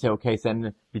 Then we say, okay,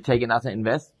 then we take another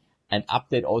invest and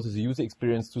update also the user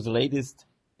experience to the latest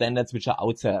standards which are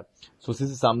out there. So this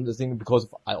is something, because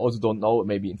I also don't know,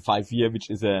 maybe in 5 years, which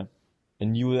is a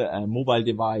new mobile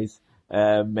device,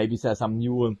 maybe there are some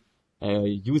new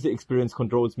user experience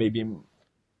controls. Maybe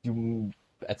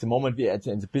at the moment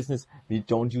in the business, we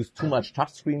don't use too much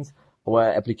touchscreens. Our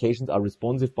applications are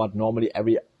responsive, but normally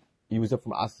every user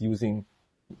from us using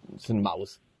the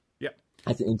mouse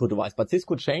as an input device. But this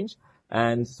could change.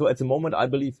 And so at the moment, I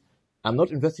believe I'm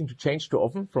not investing to change too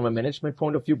often from a management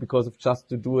point of view, because of just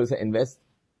to do is invest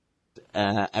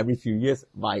every few years.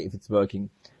 Why, if it's working?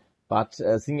 But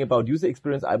thinking about user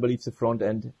experience, I believe the front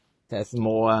end has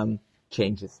more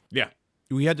changes. Yeah.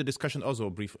 We had a discussion also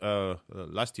brief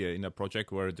last year in a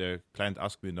project where the client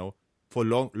asked me, for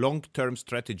long-term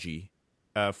strategy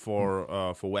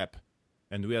for web.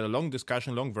 And we had a long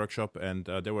discussion, long workshop, and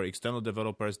there were external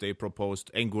developers. They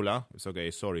proposed Angular. It's okay,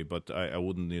 sorry, but I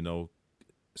wouldn't,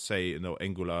 say,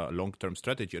 Angular long-term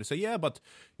strategy. I say, yeah, but,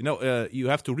 you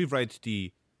have to rewrite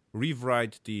the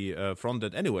rewrite the front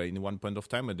end anyway in one point of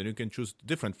time, and then you can choose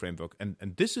different framework. And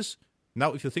this is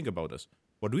now, if you think about this,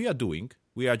 what we are doing,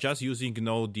 we are just using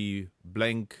the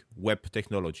blank web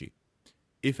technology.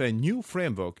 If a new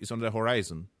framework is on the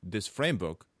horizon, this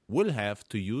framework will have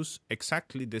to use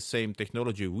exactly the same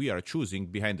technology we are choosing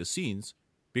behind the scenes,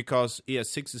 because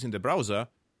ES6 is in the browser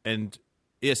and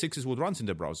ES6 is what runs in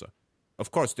the browser.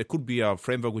 Of course, there could be a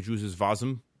framework which uses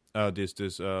Wasm, this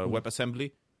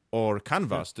WebAssembly, or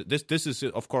Canvas. Yeah. This is,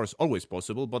 of course, always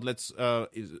possible, but let's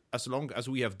as long as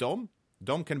we have DOM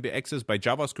can be accessed by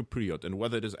JavaScript, period. And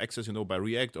whether it is accessed, by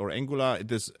React or Angular,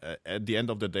 it is, at the end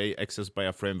of the day, accessed by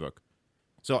a framework.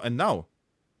 So, and now,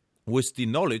 with the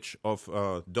knowledge of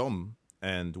DOM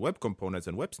and web components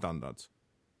and web standards,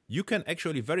 you can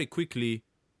actually very quickly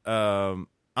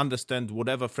understand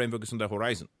whatever framework is on the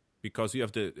horizon, because you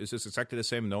have this is exactly the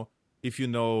same. No, if you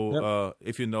know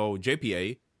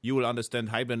JPA, you will understand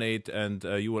Hibernate, and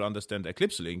you will understand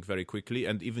Eclipse Link very quickly,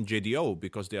 and even JDO,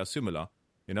 because they are similar.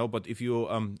 But if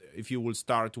you will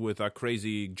start with a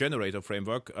crazy generator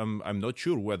framework, I'm not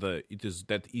sure whether it is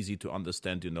that easy to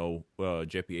understand.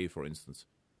 JPA, for instance.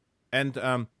 And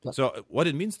so what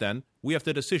it means then, we have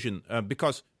the decision,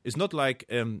 because it's not like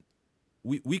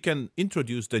we can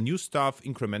introduce the new stuff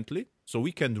incrementally. So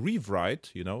we can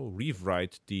rewrite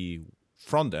the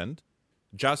front end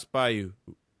just by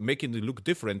making it look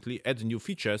differently, add new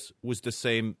features with the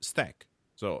same stack.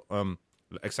 So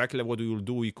exactly what we will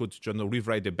do, we could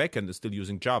rewrite the backend still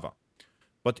using Java.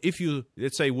 But if you,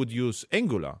 let's say, would use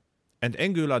Angular, and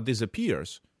Angular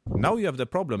disappears, now you have the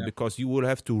problem, because you will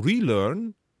have to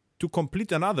relearn to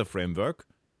complete another framework.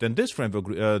 Then this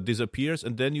framework disappears,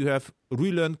 and then you have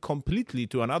relearn completely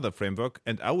to another framework.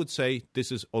 And I would say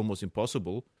this is almost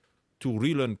impossible to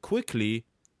relearn quickly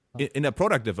in a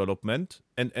product development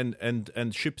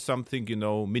and ship something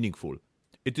meaningful.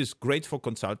 It is great for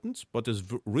consultants, but is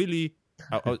really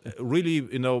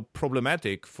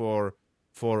problematic for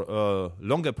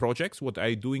longer projects. What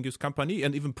I do in this company,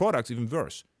 and even products, even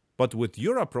worse. But with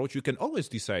your approach, you can always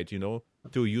decide,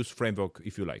 to use framework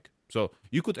if you like. So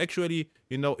you could actually,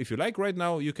 if you like right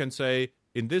now, you can say,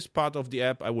 in this part of the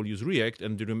app, I will use React,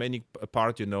 and the remaining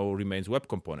part, remains web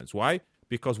components. Why?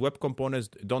 Because web components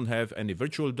don't have any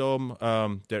virtual DOM.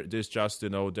 There's just,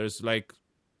 there's like,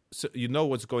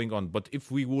 what's going on. But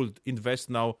if we would invest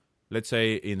now, let's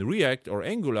say, in React or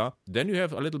Angular, then you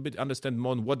have a little bit understand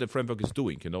more on what the framework is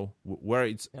doing, where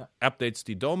it updates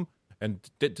the DOM. And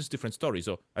this is a different story.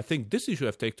 So I think this issue I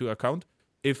have to take into account.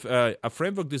 If a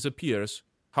framework disappears,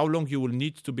 how long you will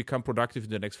need to become productive in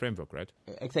the next framework, right?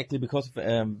 Exactly, because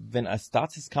when I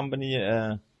started this company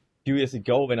a few years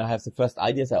ago, when I have the first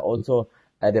ideas, I also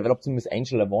developed them with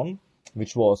Angular 1,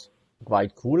 which was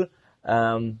quite cool.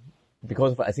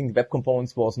 Because I think web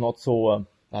components was not so,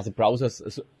 the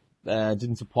browsers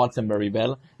didn't support them very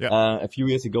well a few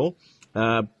years ago.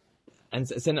 And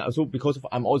then also because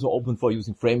I'm also open for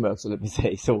using frameworks, so let me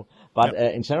say so. But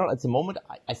in general, at the moment,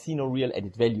 I see no real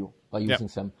added value by using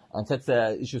them, and that's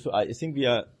the issue. So I think we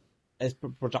are as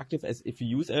productive as if we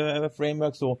use a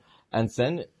framework. So, and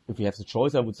then if we have the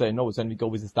choice, I would say no. Then we go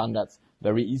with the standards.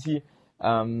 Very easy.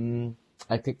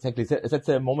 Exactly. That's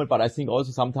the moment. But I think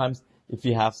also sometimes if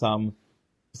we have some,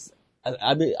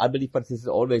 I believe, but this is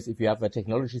always, if you have a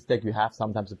technology stack, you have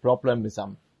sometimes a problem with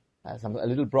some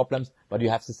little problems, but you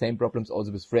have the same problems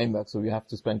also with frameworks. So you have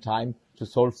to spend time to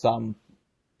solve some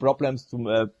problems,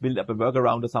 to build up a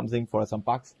workaround or something for some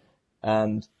bugs.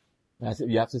 And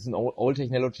you have this in all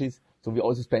technologies. So we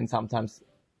also spend sometimes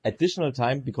additional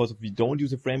time, because if we don't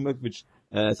use a framework, which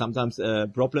sometimes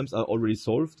problems are already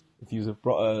solved if you use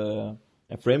a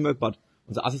framework. But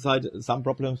on the other side, some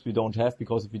problems we don't have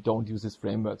because we don't use these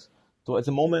frameworks. So at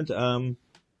the moment,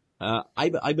 I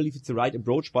believe it's the right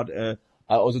approach, but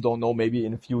I also don't know, maybe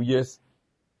in a few years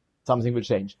something will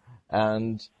change.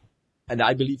 And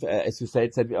I believe, as you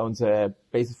said, that we are on the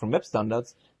basis from web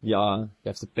standards, we have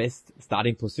the best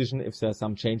starting position if there are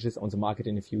some changes on the market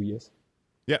in a few years.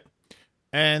 Yeah.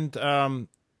 And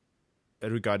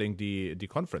regarding the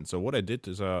conference, so what I did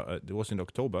is, it was in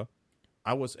October.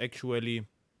 I was actually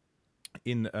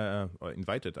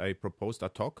invited. I proposed a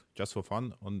talk just for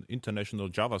fun on International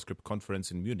JavaScript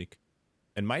Conference in Munich.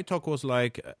 And my talk was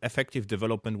like effective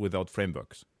development without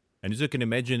frameworks. And as you can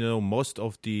imagine, most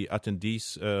of the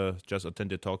attendees just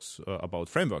attended talks about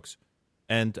frameworks.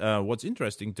 And what's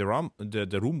interesting,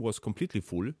 the room was completely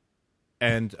full.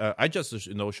 And I just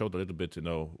showed a little bit,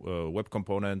 web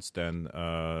components, then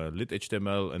lit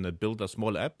HTML, and I built a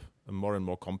small app, more and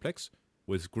more complex,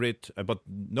 with grid, but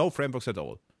no frameworks at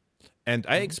all. And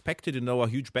I expected, a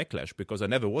huge backlash, because I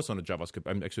never was on a JavaScript.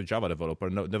 I'm actually a Java developer,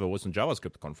 never was on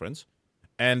JavaScript conference.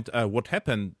 And what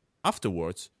happened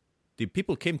afterwards, the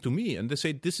people came to me and they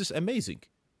said, this is amazing.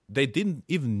 They didn't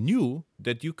even knew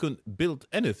that you can build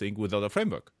anything without a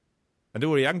framework. And they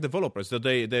were young developers. So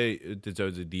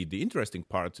the interesting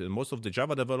part, most of the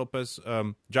Java developers,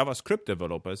 JavaScript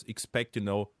developers expect,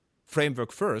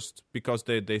 framework first because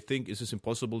they think it is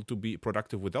impossible to be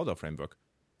productive without a framework.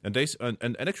 And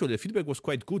actually the feedback was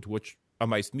quite good, which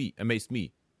amazed me.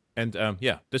 And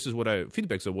this is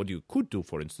feedback. So what you could do,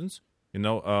 for instance,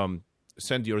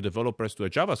 send your developers to a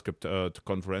JavaScript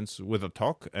conference with a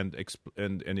talk and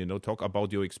talk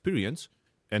about your experience,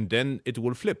 and then it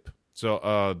will flip.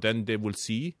 So then they will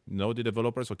see, the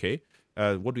developers, okay,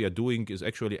 what we are doing is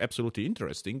actually absolutely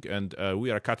interesting, and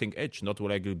we are cutting edge, not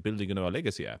like building a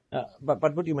legacy app.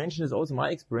 But what you mentioned is also my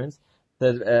experience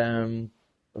that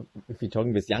if you're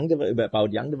talking with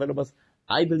about young developers,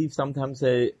 I believe sometimes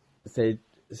they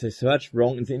search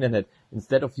wrong in the internet.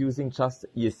 Instead of using just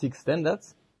ES6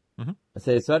 standards,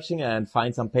 they're searching and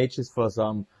find some pages for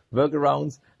some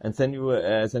workarounds, and then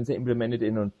they implement it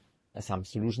in some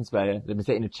solutions where, let me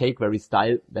say, in a jQuery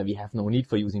style, where we have no need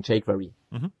for using jQuery.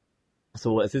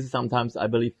 So this is sometimes, I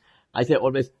believe, I say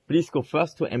always, please go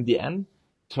first to MDN,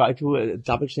 try to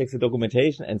double check the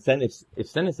documentation, and then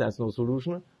if then there's no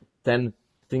solution, then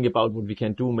think about what we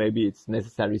can do. Maybe it's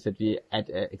necessary that we add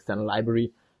an external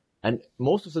library. And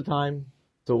most of the time,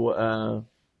 so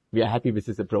we are happy with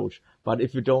this approach. But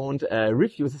if you don't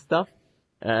review the stuff,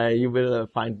 you will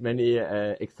find many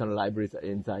external libraries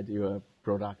inside your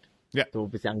product. Yeah. So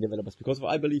with young developers, because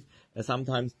I believe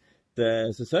sometimes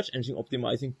the search engine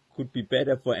optimizing could be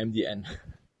better for MDN.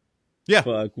 Yeah.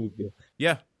 For Google.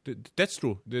 Yeah, that's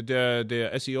true. The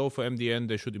SEO for MDN,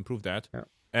 they should improve that. Yeah.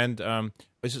 And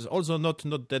it is also not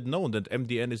that known that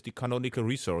MDN is the canonical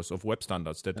resource of web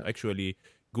standards that actually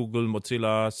Google,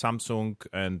 Mozilla, Samsung,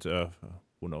 and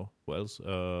who else?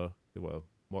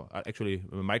 Actually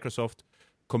Microsoft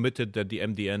committed that the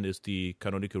MDN is the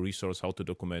canonical resource how to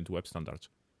document web standards.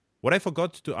 What I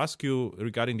forgot to ask you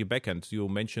regarding the backend, you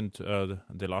mentioned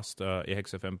the last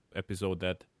AHEX-FM episode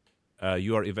that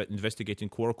you are investigating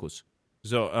Quarkus.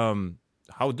 So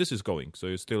how this is going? So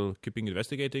you're still keeping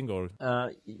investigating, or?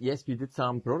 Yes, we did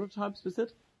some prototypes with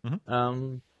it,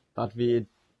 but we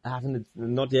haven't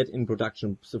not yet in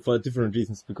production. So for different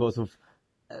reasons, because of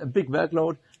a big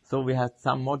workload. So we had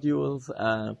some modules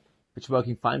which are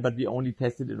working fine, but we only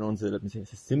tested it on the, let me say,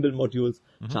 the simple modules,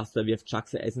 just where we have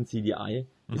JAX-S and CDI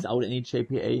without any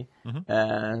JPA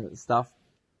stuff.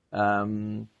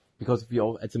 Because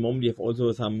at the moment we have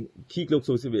also some key cloaks,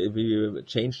 so we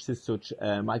changed this to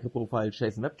microprofile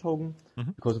JSON Web Token,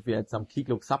 because we had some key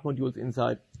cloak submodules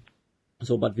inside.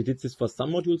 So, but we did this for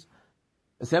some modules.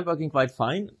 They're working quite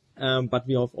fine, but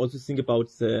we have also think about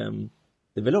the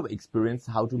developer experience,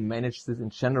 how to manage this in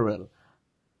general.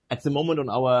 At the moment on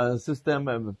our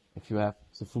system, if you have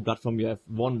the full platform, you have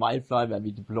one Wildfly where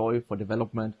we deploy for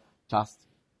development just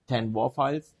 10 WAR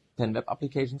files, 10 web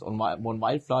applications on one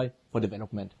Wildfly for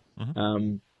development.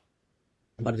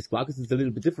 But with Quarkus it's a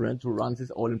little bit different to run this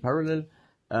all in parallel.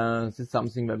 This is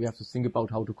something where we have to think about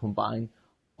how to combine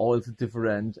all the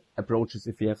different approaches.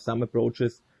 If we have some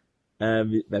approaches where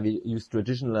we use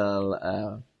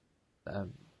traditional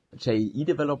JEE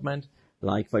development,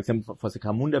 like for example for the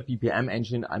Camunda BPM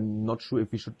engine, I'm not sure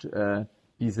if we should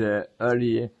be the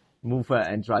early mover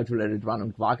and try to let it run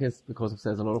on Quarkus, because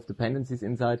there's a lot of dependencies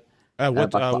inside.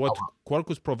 What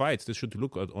Quarkus provides, they should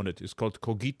look on it, is called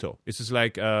Cogito. This is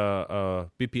like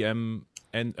BPM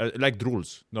and like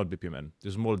Drools, not BPMN.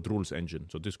 This is more Drools engine,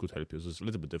 so this could help you. It's a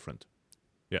little bit different.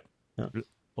 Yeah.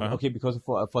 Okay, because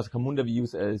for the Camunda we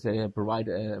use they provide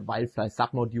a Wildfly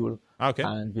submodule,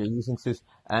 and we're using this.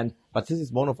 But this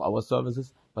is one of our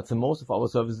services. But the most of our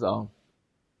services are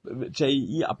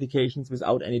JEE applications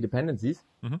without any dependencies,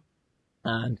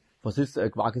 and for this,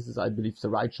 Quarkus is, I believe, the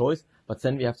right choice. But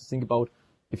then we have to think about,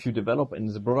 if you develop in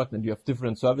the product and you have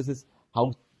different services,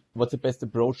 what's the best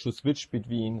approach to switch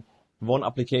between one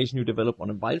application you develop on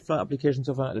a Wildfly application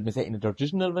server, let me say in a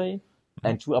traditional way,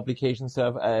 and two applications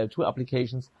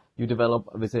you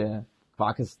develop with a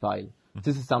Quarkus style.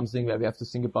 This is something where we have to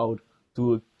think about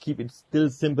to keep it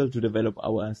still simple to develop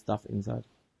our stuff inside.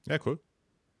 Yeah, cool.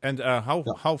 And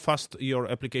how fast your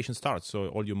application starts? So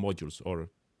all your modules, or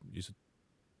is it?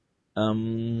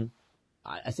 So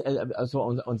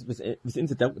within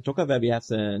the Docker, where we have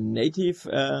the native,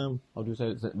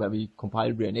 where we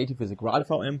compile real native with a Graal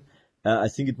VM, I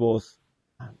think it was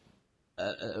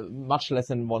much less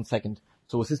than 1 second.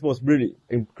 So this was really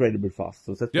incredibly fast.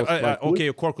 So that was quite cool.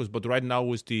 Okay, Quarkus, but right now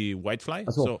with the Wildfly?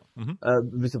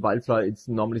 With the Wildfly, it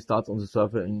normally starts on the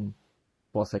server in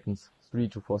 4 seconds, 3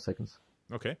 to 4 seconds.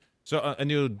 Okay. So a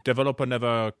new developer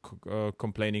never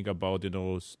complaining about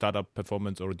startup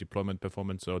performance or deployment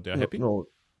performance, so they're happy. No,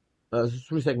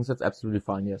 3 seconds. That's absolutely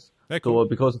fine. Yes. Yeah, cool.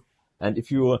 So if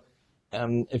you have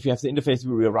the interface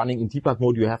we are running in debug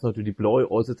mode, you have not to deploy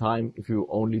all the time. If you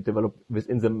only develop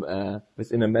within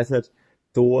a method,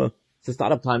 so the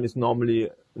startup time is normally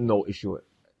no issue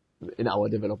in our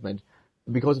development.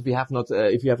 Because if you have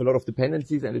a lot of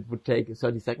dependencies and it would take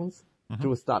 30 seconds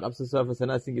to start up the service, then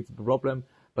I think it's a problem.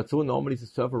 But so normally the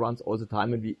server runs all the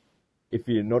time, and if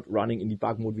we're not running in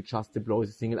debug mode, we just deploy a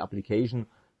single application,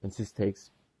 and this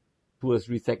takes 2 or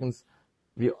 3 seconds.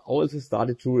 We also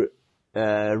started to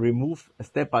remove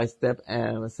step by step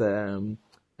EGBs,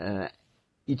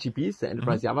 the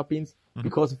Enterprise Java Beans,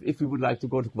 because if we would like to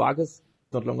go to Quarkus,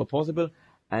 it's not longer possible.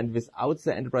 And without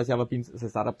the Enterprise Java Beans, the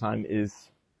startup time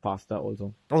is faster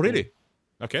also. Oh, really?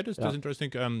 Okay, that's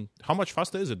interesting. How much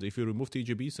faster is it if you remove the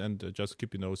EGBs and just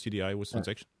keep CDI with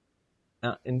transaction?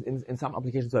 In some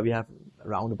applications where we have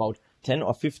around about 10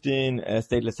 or 15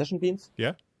 stateless session beans.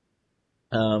 Yeah.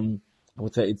 I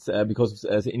would say it's because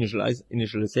of the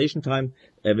initialization time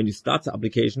when you start the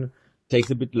application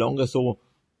takes a bit longer. So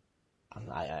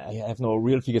I have no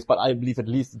real figures, but I believe at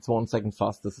least it's 1 second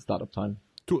faster the startup time.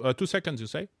 2 seconds, you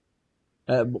say?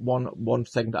 1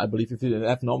 second, I believe. If you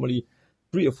have normally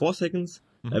 3 or 4 seconds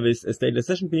with stateless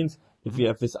session beans, if you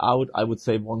have this out, I would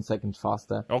say 1 second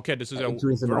faster. Okay, this is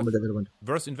normal development.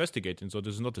 Worth investigating, so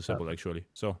this is noticeable actually.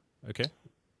 So, okay.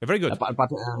 Very good. But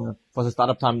for the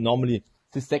startup time, normally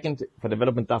this second for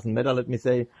development doesn't matter, let me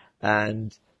say.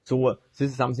 And so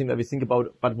this is something that we think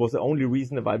about, but was the only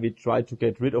reason why we tried to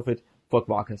get rid of it for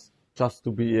Quarkus, just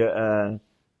to be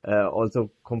also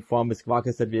conform with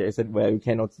Quarkus that said where you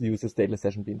cannot use the stateless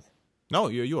session beans. No,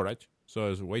 you're right. So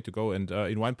there's a way to go. And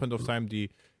in one point of time, the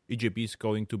EGB is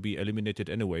going to be eliminated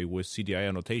anyway with CDI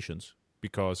annotations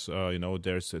because,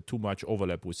 there's too much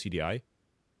overlap with CDI.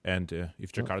 And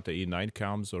if Jakarta E9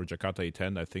 comes or Jakarta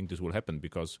E10, I think this will happen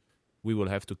because we will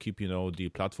have to keep, the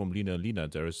platform leaner.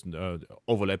 There is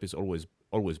overlap is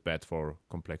always bad for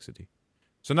complexity.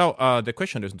 So now the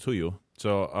question is to you.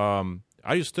 So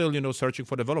are you still, searching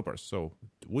for developers? So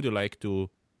would you like to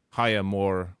hire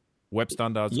more web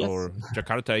standards or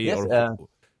Jakarta yes, or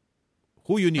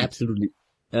who you need? Absolutely.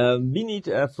 We need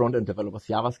front-end developers,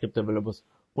 JavaScript developers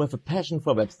who have a passion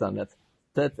for web standards.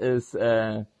 That is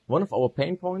one of our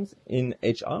pain points in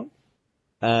HR.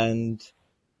 And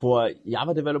for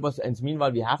Java developers, and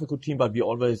meanwhile, we have a good team, but we're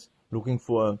always looking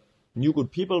for new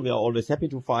good people. We are always happy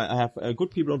to have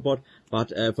good people on board. But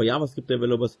for JavaScript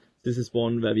developers, this is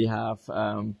one where we have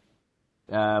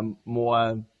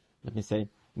more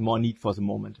need for the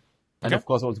moment. And of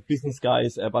course, also business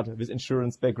guys, but with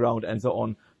insurance background and so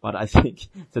on. But I think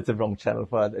that's the wrong channel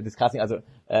for discussing. Also,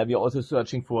 we are also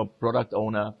searching for a product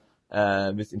owner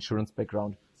with insurance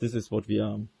background. This is what we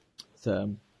are.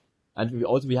 And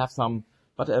we have some.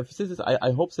 But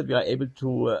I hope that we are able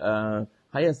to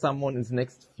hire someone in the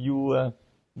next few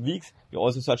weeks. We're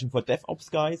also searching for DevOps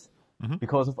guys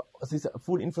because of this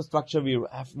full infrastructure. We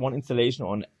have one installation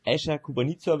on Azure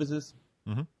Kubernetes services.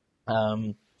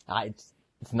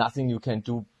 It's nothing you can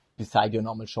do beside your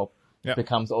normal shop. It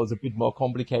becomes also a bit more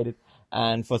complicated.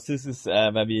 And for this is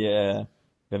where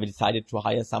we decided to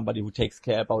hire somebody who takes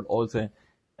care about all the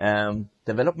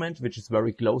development, which is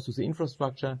very close to the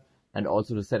infrastructure, and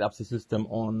also to set up the system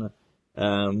on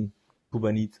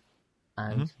Kubernetes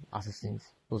and other things.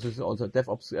 So this is also a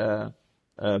DevOps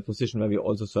position where we're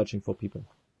also searching for people.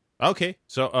 Okay.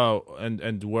 So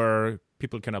and where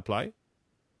people can apply?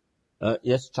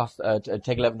 Yes, just at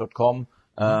tech11.com.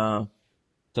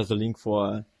 There's a link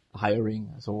for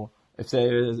hiring. So if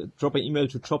they drop an email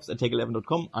to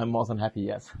jobs@tech11.com, I'm more than happy,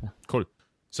 yes. Cool.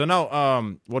 So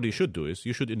now what you should do is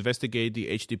you should investigate the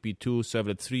HTTP2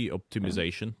 Servlet 3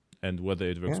 optimization and whether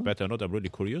it works better or not. I'm really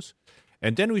curious.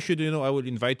 And then we should, I will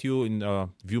invite you in a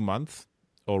few months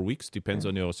or weeks, depends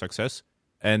on your success.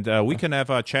 And we can have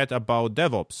a chat about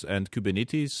DevOps and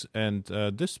Kubernetes and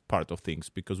this part of things,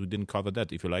 because we didn't cover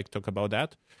that. If you like, talk about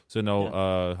that. So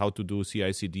now how to do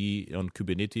CI/CD on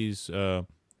Kubernetes,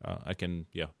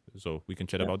 so we can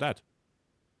chat about that.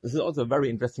 This is also a very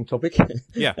interesting topic.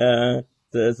 Yeah.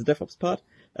 The DevOps part.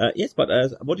 Yes, but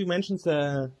what you mentioned,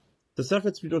 the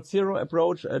Servlet 3.0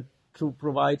 approach to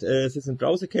provide system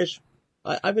browser cache,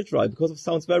 I will try because it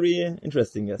sounds very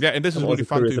interesting. Yes. Yeah, and this is really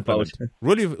fun to implement.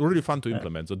 Really fun to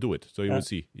implement. So do it. So you will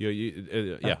see.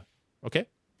 Okay.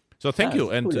 So thank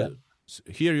you, and cool,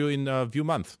 hear you in a few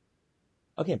months.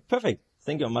 Okay, perfect.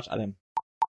 Thank you very much, Adam.